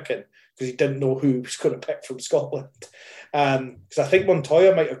he was picking, because he didn't know who he was going to pick from Scotland. Because I think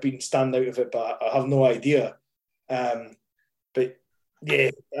Montoya might have been stand out of it, but I have no idea. But yeah,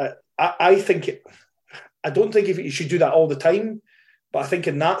 I think I don't think he should do that all the time, but I think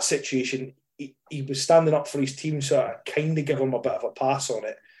in that situation he was standing up for his team, so I kind of give him a bit of a pass on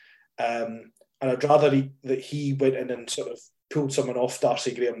it. And I'd rather that he went in and sort of pulled someone off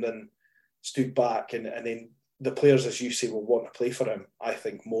Darcy Graham than stood back, and then the players, as you say, will want to play for him, I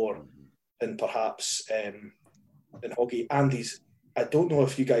think, more than perhaps than Hoggy. And I don't know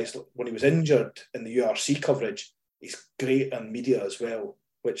if you guys, when he was injured in the URC coverage, he's great on media as well,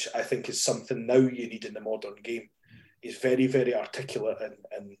 which I think is something now you need in the modern game. He's very, very articulate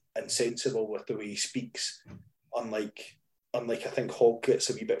and sensible with the way he speaks, unlike I think Hogg gets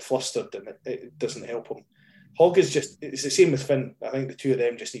a wee bit flustered and it doesn't help him. Hogg is it's the same with Finn. I think the two of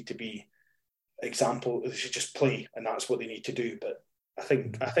them just need to be example. They should just play, and that's what they need to do. But I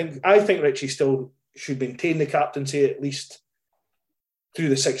think Richie still should maintain the captaincy at least through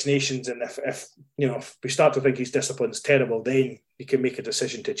the Six Nations. And if we start to think his discipline's terrible, then you can make a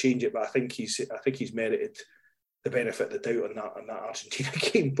decision to change it. But I think he's merited the benefit of the doubt on that Argentina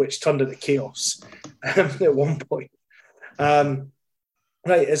game, which turned into chaos at one point.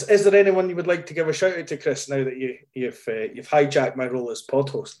 Right, is there anyone you would like to give a shout out to, Chris? Now that you've hijacked my role as pod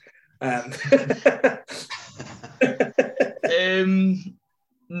host. No,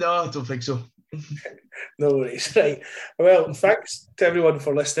 I don't think so. No worries. Right. Well, thanks to everyone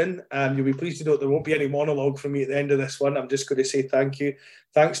for listening. You'll be pleased to know there won't be any monologue from me at the end of this one. I'm just going to say thank you.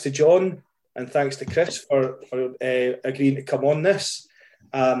 Thanks to John and thanks to Chris for agreeing to come on this.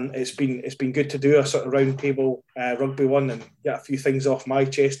 It's been good to do a sort of round table rugby one and get a few things off my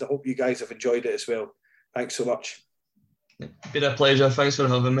chest. I hope you guys have enjoyed it as well. Thanks so much. Been a pleasure. Thanks for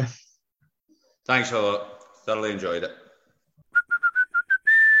having me. Thanks a lot. Thoroughly enjoyed it.